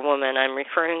 well, if you're a woman, I'm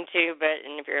referring to,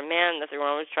 and if you're a man, nothing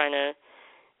wrong with trying to,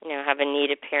 have a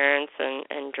neat appearance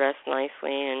and dress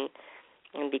nicely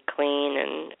and be clean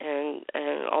and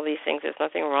all these things. There's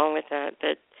nothing wrong with that,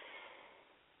 but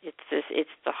it's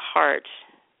the heart.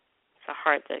 It's the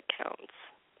heart that counts.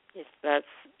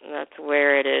 That's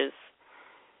where it is.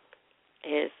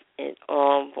 It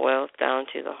all boils down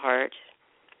to the heart.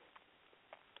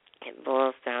 It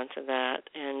boils down to that.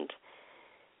 And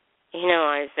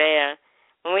Isaiah.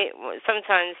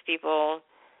 Sometimes people.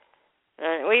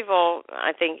 We've all.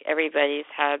 I think everybody's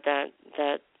had that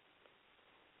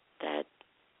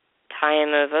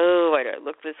time of, why do I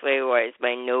look this way? Why does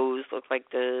my nose look like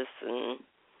this? And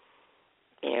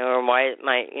or why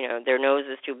their nose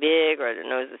is too big, or their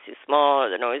nose is too small, or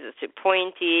their nose is too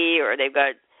pointy, or they've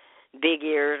got big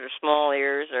ears or small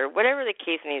ears, or whatever the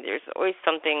case may be. There's always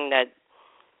something that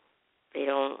they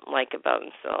don't like about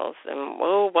themselves. And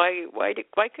why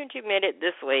couldn't you made it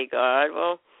this way, God?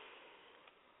 Well,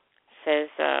 it says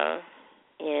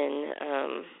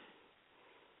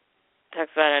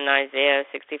talks about in Isaiah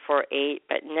 64:8.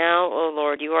 But now, O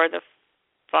Lord, you are the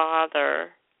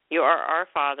Father. You are our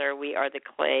Father. We are the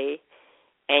clay,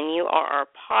 and you are our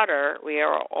potter. We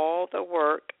are all the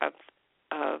work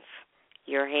of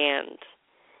your hand.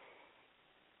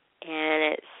 And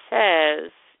it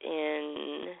says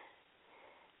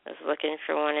I was looking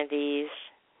for one of these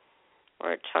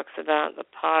where it talks about the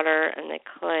potter and the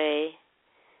clay,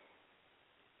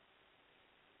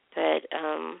 that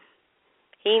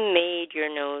he made your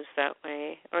nose that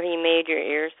way, or he made your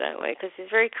ears that way, because he's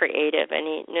very creative,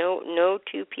 and no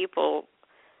two people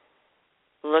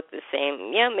look the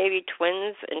same. Yeah, maybe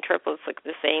twins and triplets look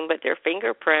the same, but their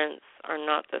fingerprints are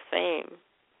not the same.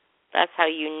 That's how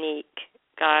unique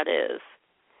God is,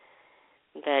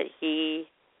 that he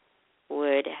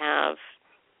would have,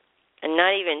 and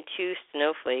not even two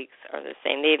snowflakes are the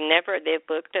same. They've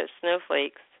looked at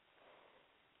snowflakes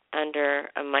under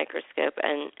a microscope,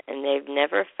 and they've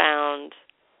never found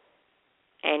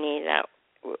any that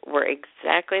were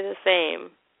exactly the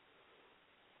same.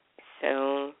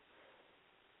 So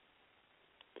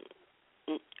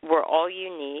we're all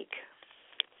unique.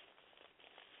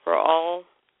 We're all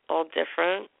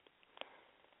different.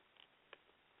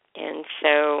 And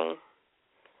so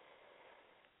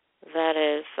that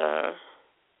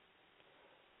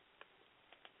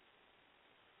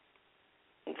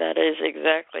is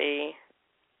exactly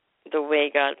the way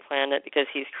God planned it, because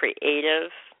he's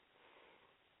creative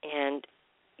and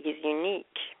he's unique.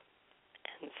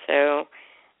 And so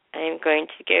I'm going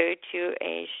to go to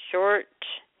a short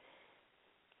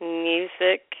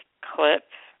music clip,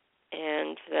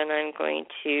 and then I'm going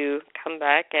to come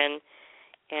back and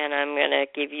I'm going to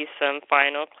give you some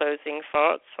final closing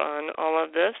thoughts on all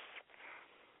of this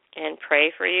and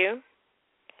pray for you.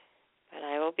 But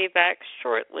I will be back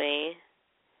shortly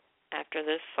after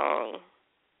this song.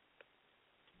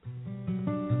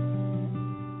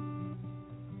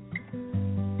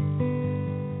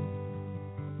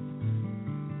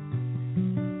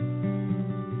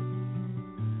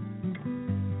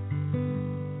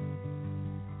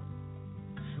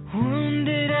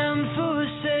 Wounded and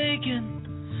forsaken,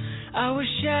 I was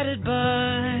shattered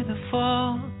by the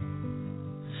fall,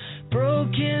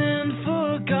 broken and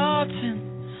forgotten,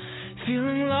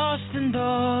 feeling lost and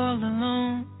all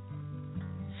alone.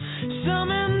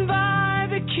 Summoned by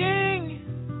the King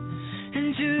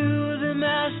into the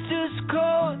Master's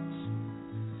courts,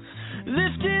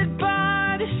 lifted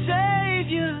by the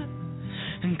Savior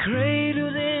and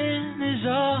cradled in his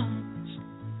arms.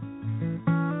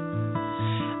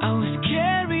 I was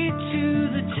carried to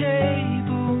the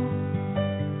table,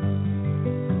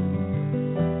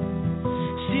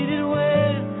 seated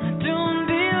where I don't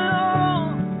belong,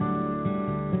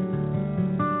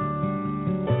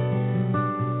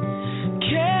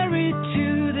 carried to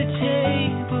the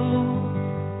table,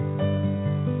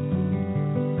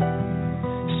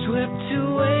 swept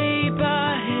away by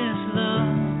his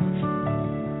love.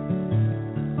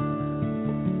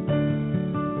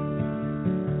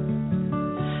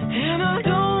 And I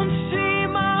don't see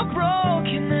my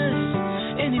brokenness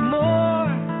anymore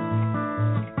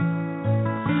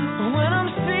when I'm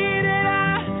seated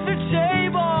at the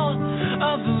table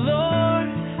of the Lord.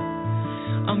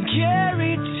 I'm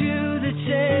carried to the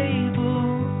table,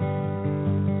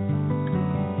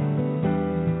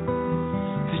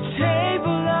 the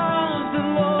table of the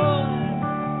Lord.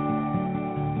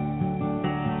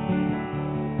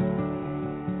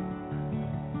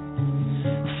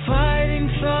 Fighting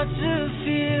thoughts of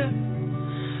fear,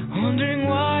 wondering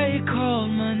why he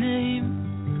called my name.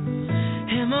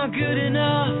 Am I good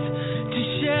enough to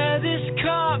share this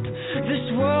cup?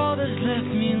 This world has left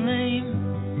me lame.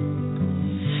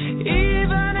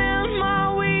 Even in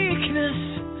my weakness,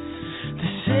 the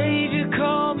Savior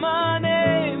called my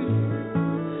name.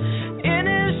 In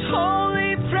his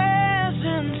holy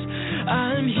presence,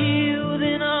 I'm healed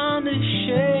and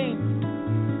unashamed.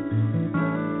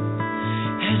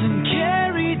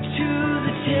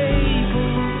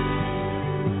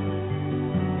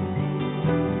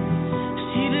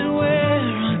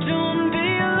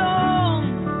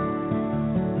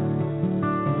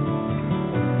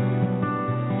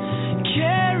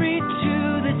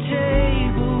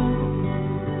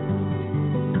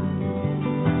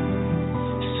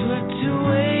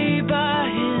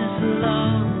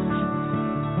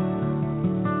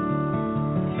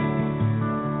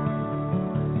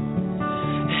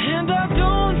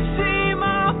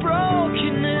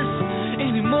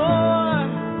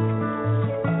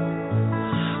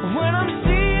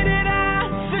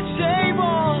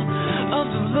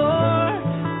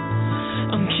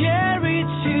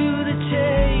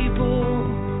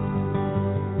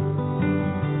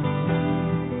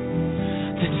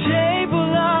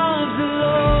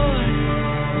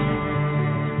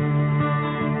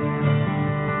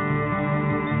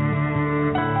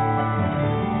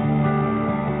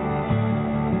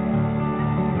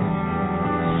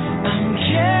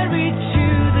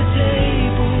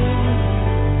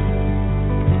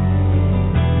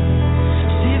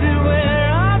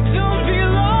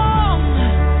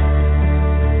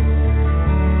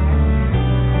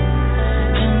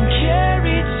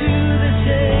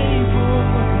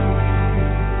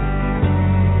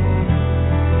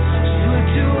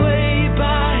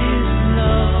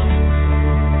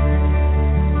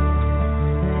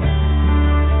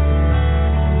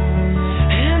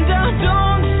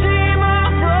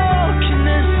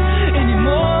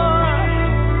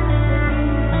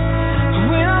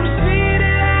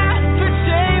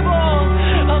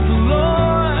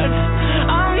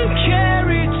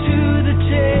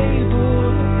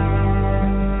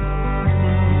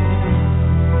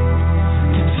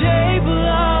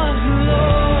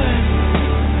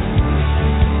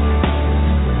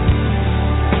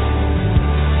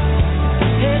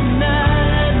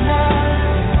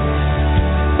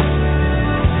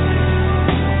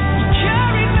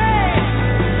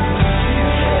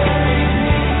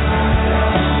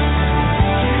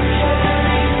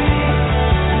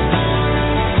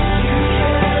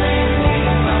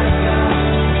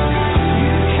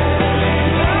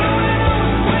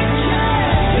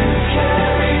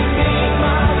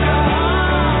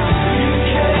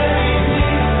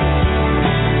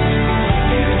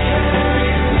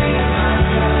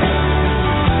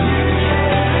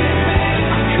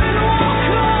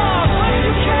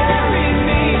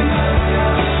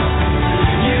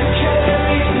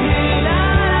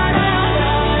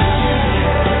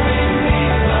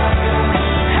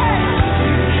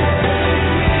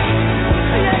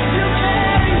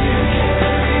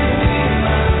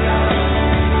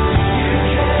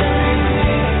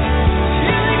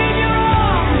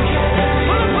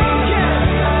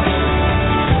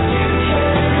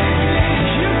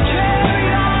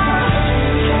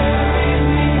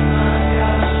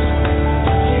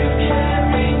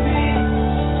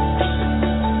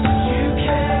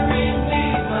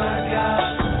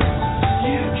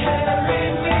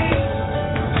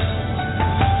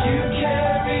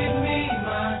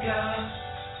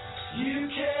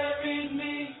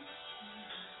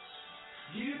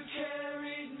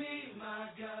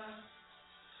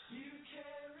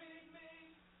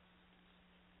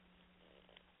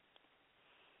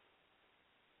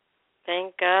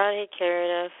 thank God He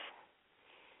carried us.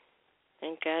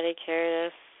 Thank God He carried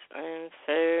us. I'm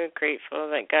so grateful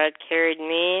that God carried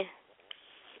me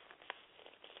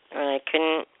when I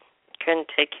couldn't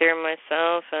take care of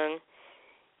myself, and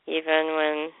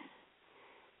even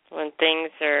when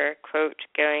things are, quote,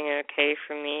 going okay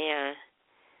for me,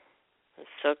 I'm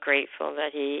so grateful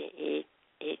that He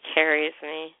carries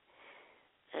me,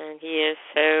 and He is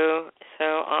so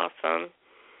awesome.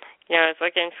 You know, I was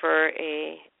looking for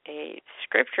a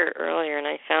scripture earlier, and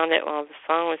I found it while the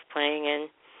song was playing, and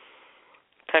it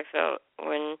talks about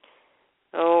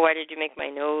why did you make my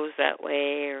nose that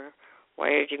way, or why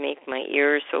did you make my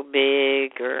ears so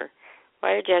big, or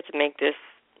why did you have to make this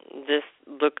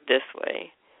look this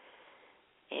way?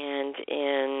 And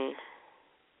let's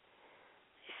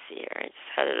see here, I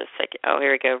just had it a second. Oh,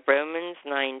 here we go. Romans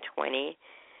 9:20.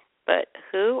 But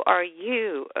who are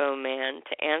you, O man,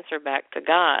 to answer back to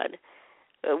God?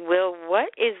 Will what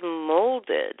is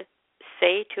molded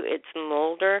say to its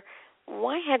molder,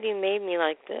 why have you made me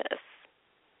like this?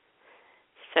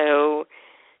 So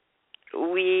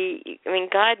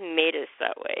God made us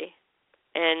that way,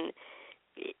 and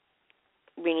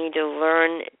we need to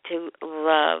learn to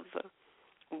love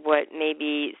what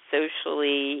maybe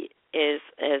socially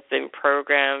has been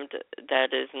programmed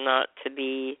that is not to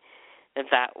be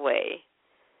that way.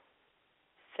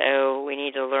 So we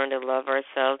need to learn to love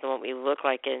ourselves and what we look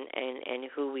like and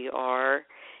who we are.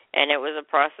 And it was a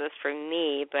process for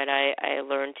me, but I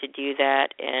learned to do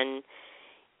that, and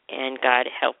God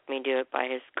helped me do it by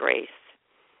His grace.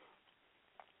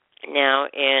 Now,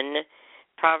 in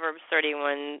Proverbs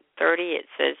 31:30, it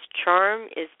says, charm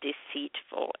is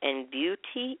deceitful, and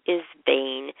beauty is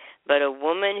vain, but a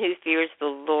woman who fears the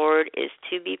Lord is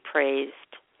to be praised.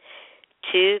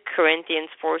 2 Corinthians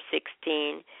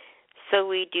 4:16, so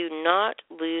we do not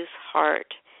lose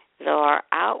heart. Though our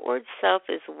outward self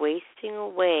is wasting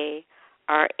away,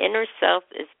 our inner self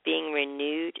is being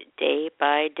renewed day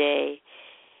by day.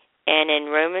 And in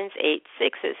Romans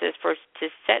 8:6, it says, for to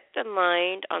set the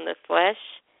mind on the flesh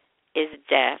is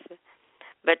death,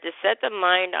 but to set the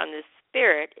mind on the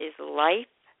Spirit is life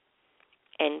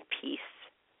and peace.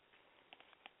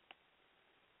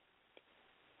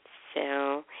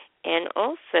 So, and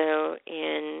also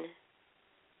in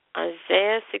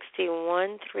Isaiah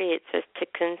 61:3, it says, to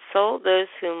console those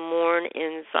who mourn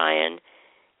in Zion,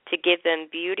 to give them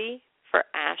beauty for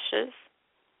ashes,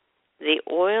 the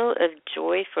oil of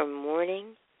joy for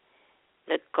mourning,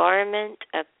 the garment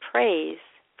of praise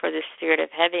for the spirit of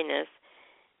heaviness,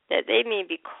 that they may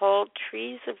be called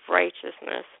trees of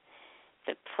righteousness,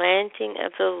 the planting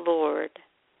of the Lord,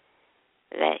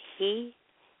 that He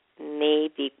may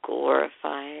be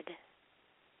glorified.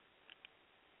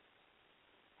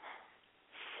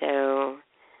 So,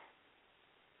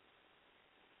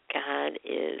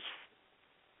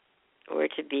 we're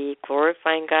to be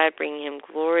glorifying God, bringing Him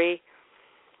glory.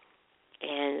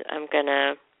 And I'm going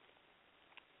to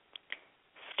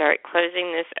start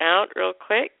closing this out real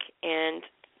quick and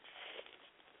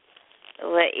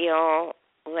let y'all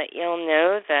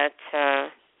know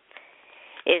that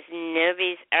if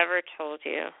nobody's ever told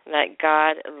you that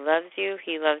God loves you,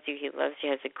 He loves you, He loves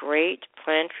you, has a great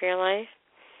plan for your life,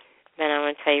 then I'm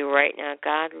going to tell you right now,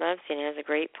 God loves you and has a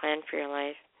great plan for your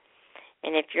life.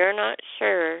 And if you're not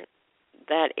sure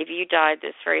that if you died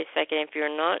this very second, if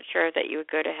you're not sure that you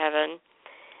would go to heaven,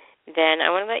 then I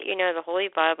want to let you know the Holy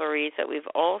Bible reads that we've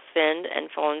all sinned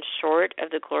and fallen short of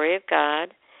the glory of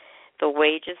God. The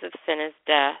wages of sin is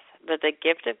death, but the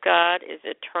gift of God is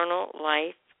eternal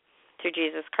life through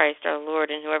Jesus Christ our Lord,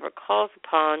 and whoever calls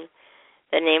upon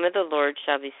the name of the Lord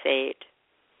shall be saved.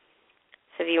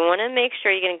 So if you want to make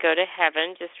sure you're going to go to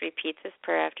heaven, just repeat this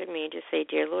prayer after me. Just say,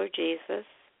 Dear Lord Jesus,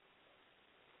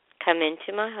 come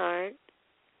into my heart.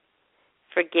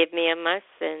 Forgive me of my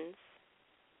sins.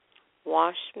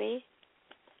 Wash me,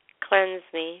 cleanse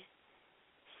me,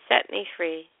 set me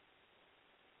free.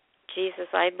 Jesus,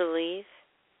 I believe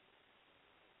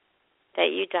that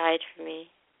you died for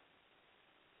me.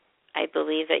 I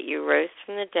believe that you rose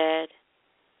from the dead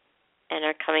and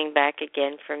are coming back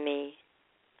again for me.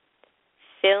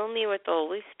 Fill me with the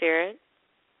Holy Spirit.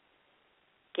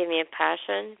 Give me a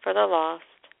passion for the lost,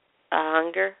 a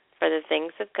hunger for the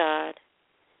things of God,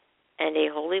 and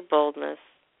a holy boldness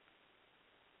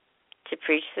to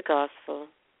preach the gospel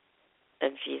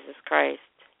of Jesus Christ.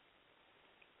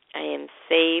 I am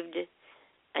saved.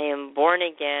 I am born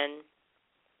again.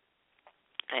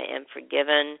 I am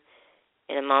forgiven,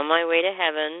 and I'm on my way to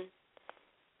heaven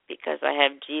because I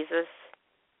have Jesus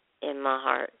in my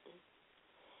heart.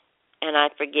 And I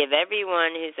forgive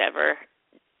everyone who's ever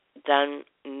done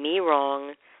me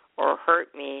wrong or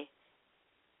hurt me,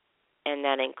 and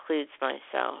that includes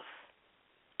myself.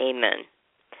 Amen.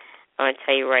 I want to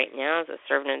tell you right now, as a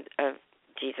servant of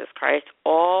Jesus Christ,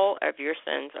 all of your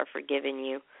sins are forgiven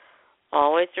you.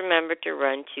 Always remember to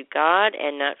run to God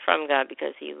and not from God,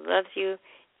 because He loves you.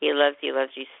 He loves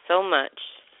you so much.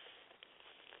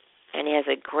 And He has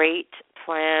a great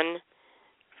plan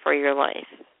for your life.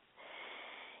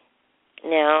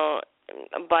 Now,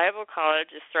 Bible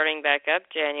College is starting back up.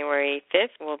 January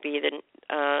 5th will be the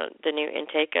new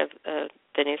intake of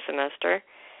the new semester.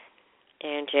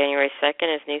 And January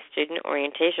 2nd is new student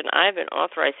orientation. I've been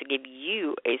authorized to give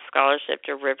you a scholarship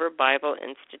to River Bible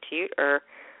Institute or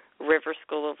River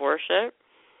School of Worship.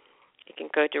 You can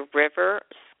go to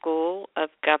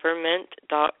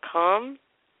riverschoolofgovernment.com,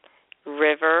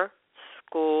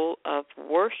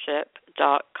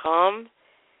 riverschoolofworship.com,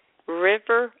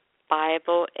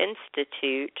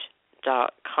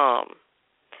 riverbibleinstitute.com.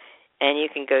 And you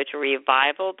can go to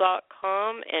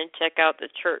revival.com and check out the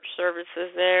church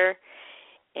services there.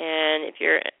 And if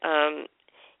you're in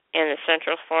the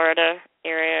Central Florida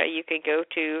area, you could go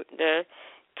to the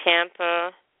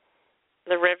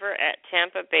River at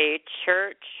Tampa Bay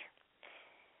Church.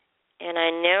 And I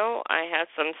know I have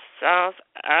some South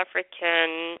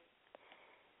African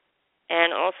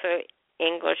and also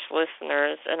English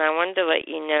listeners, and I wanted to let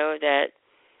you know that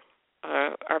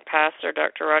our pastor,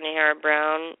 Dr. Rodney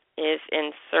Howard-Brown, is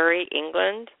in Surrey,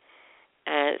 England,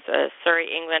 as a Surrey,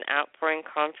 England Outpouring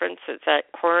Conference. It's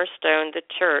at Cornerstone the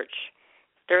Church,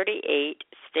 38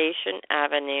 Station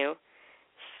Avenue,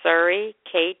 Surrey,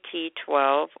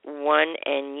 KT12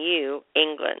 1NU,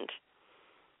 England.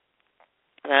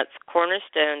 That's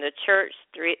Cornerstone the Church,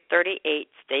 38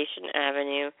 Station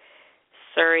Avenue,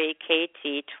 Surrey,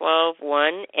 KT12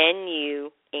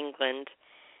 1NU, England.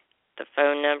 The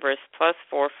phone number is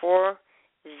 +44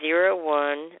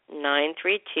 01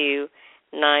 932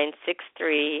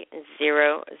 963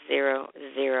 000.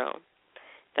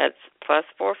 That's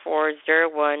 +44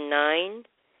 01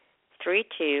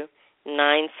 932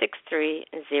 963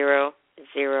 000.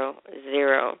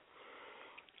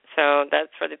 So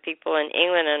that's for the people in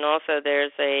England, and also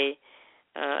there's I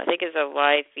think it's a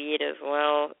live feed as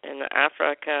well in the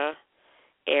Africa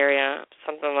area,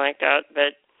 something like that.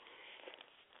 But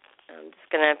I'm just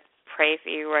going to pray for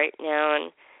you right now.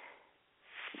 And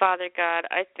Father God,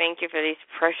 I thank you for these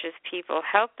precious people.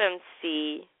 Help them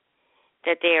see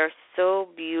that they are so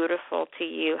beautiful to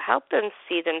you. Help them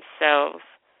see themselves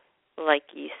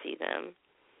like you see them.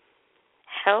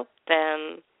 Help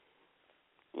them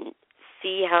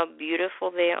see how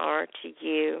beautiful they are to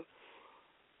you.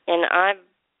 And I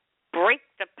break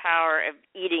the power of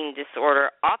eating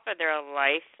disorder off of their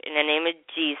life in the name of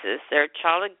Jesus. They're a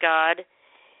child of God.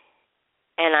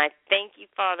 And I thank you,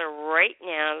 Father, right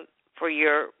now for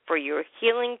your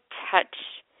healing touch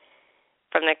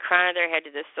from the crown of their head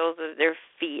to the soles of their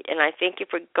feet. And I thank you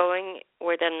for going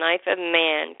where the knife of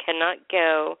man cannot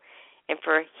go, and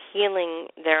for healing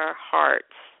their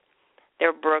hearts,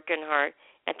 their broken heart.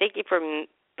 I thank you for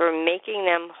making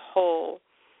them whole.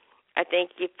 I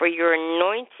thank you for your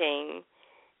anointing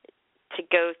to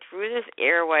go through this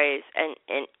airways and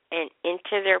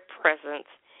into their presence.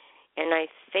 And I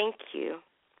thank you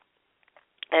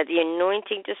that the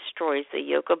anointing destroys the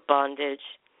yoke of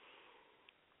bondage.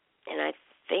 And I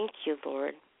thank you,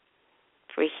 Lord,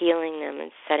 for healing them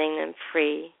and setting them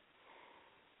free.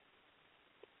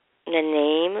 In the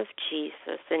name of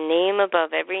Jesus, the name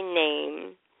above every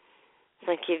name,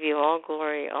 I give you all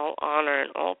glory, all honor,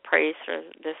 and all praise for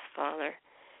this, Father. In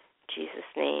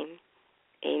Jesus' name,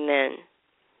 amen.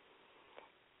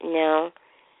 Now,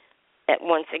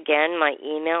 once again, my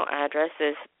email address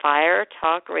is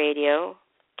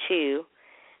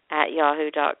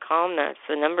firetalkradio2@yahoo.com. That's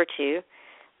the number 2.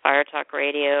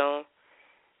 Firetalkradio,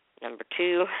 number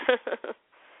 2.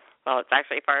 Well, it's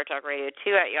actually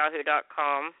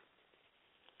firetalkradio2@yahoo.com.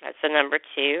 That's the number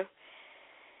 2.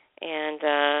 And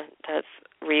that's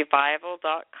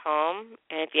revival.com.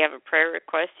 And if you have a prayer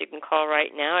request, you can call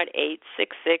right now at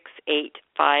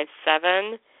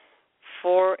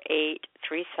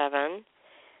 866-857-4837.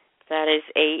 That is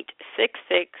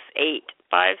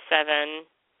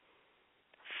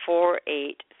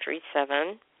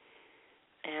 866-857-4837.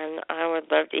 And I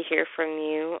would love to hear from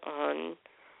you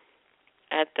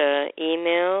at the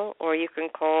email, or you can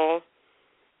call.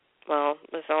 Well,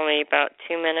 there's only about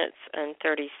 2 minutes and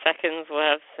 30 seconds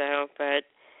left, but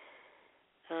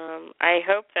I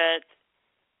hope that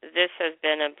this has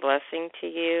been a blessing to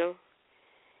you,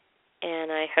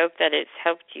 and I hope that it's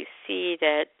helped you see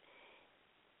that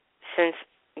since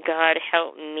God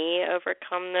helped me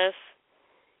overcome this,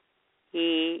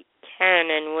 He can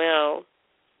and will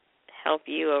help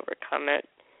you overcome it.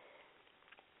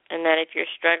 And that if you're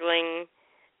struggling,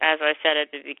 as I said at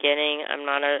the beginning, I'm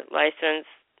not a licensed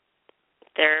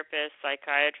therapist,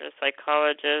 psychiatrist,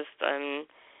 psychologist. I'm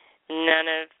none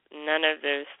of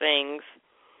those things.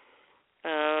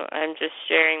 I'm just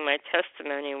sharing my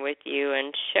testimony with you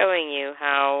and showing you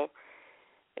how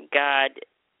God,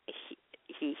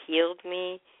 He healed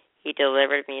me, He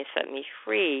delivered me, set me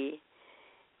free,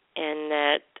 and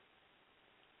that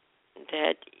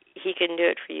He can do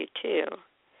it for you too.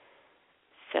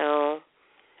 So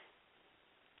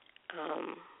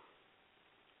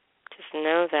just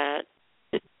know that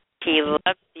He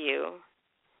loves you,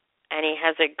 and He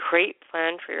has a great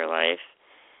plan for your life.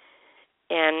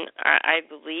 And I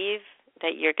believe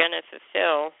that you're going to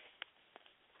fulfill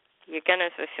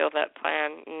that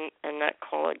plan and that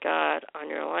call of God on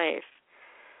your life.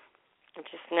 And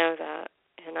just know that.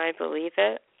 And I believe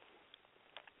it.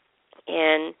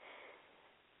 And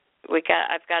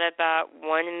I've got about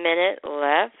 1 minute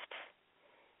left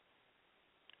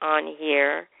on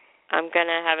here. I'm going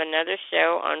to have another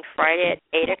show on Friday at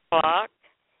 8 o'clock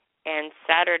and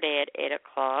Saturday at 8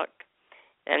 o'clock.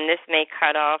 And this may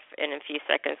cut off in a few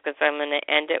seconds because I'm going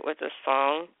to end it with a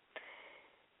song.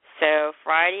 So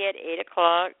Friday at 8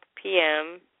 o'clock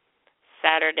p.m.,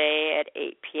 Saturday at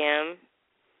 8 p.m.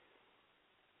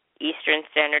 Eastern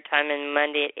Standard Time, and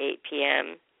Monday at 8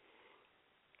 p.m.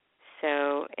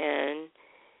 So, and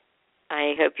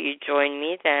I hope you join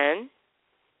me then.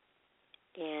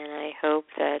 And I hope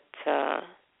that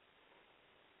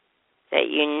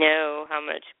you know how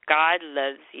much God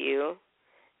loves you,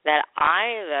 that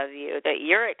I love you, that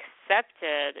you're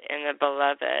accepted in the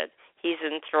Beloved. He's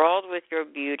enthralled with your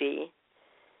beauty.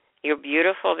 You're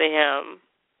beautiful to Him.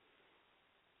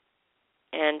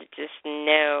 And just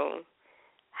know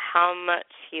how much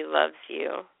He loves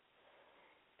you.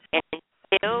 And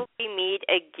until we meet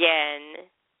again,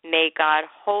 may God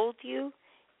hold you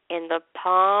in the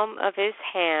palm of His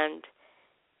hand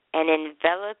and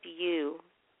envelop you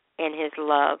in His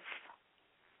love.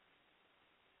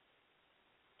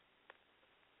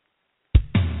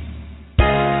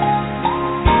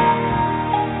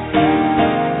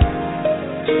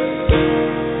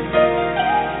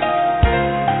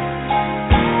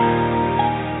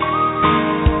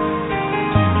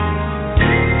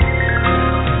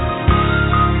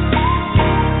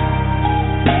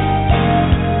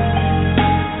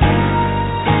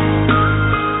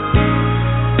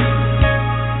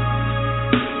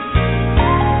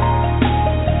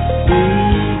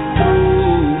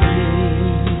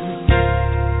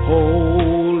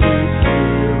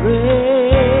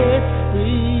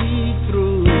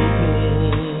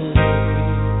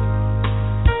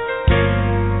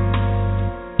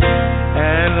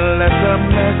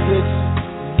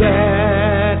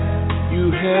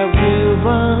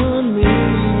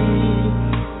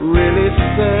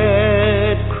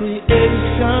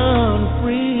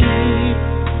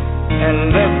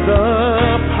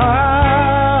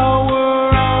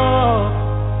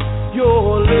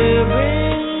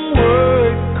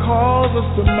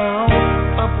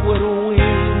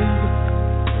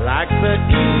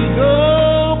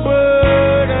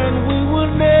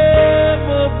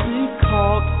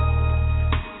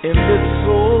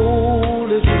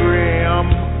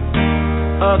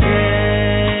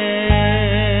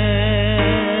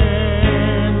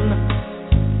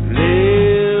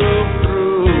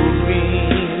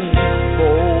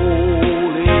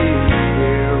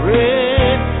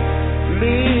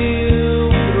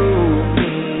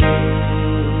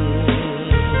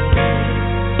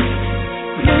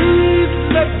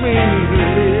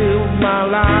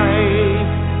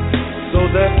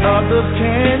 Others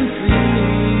can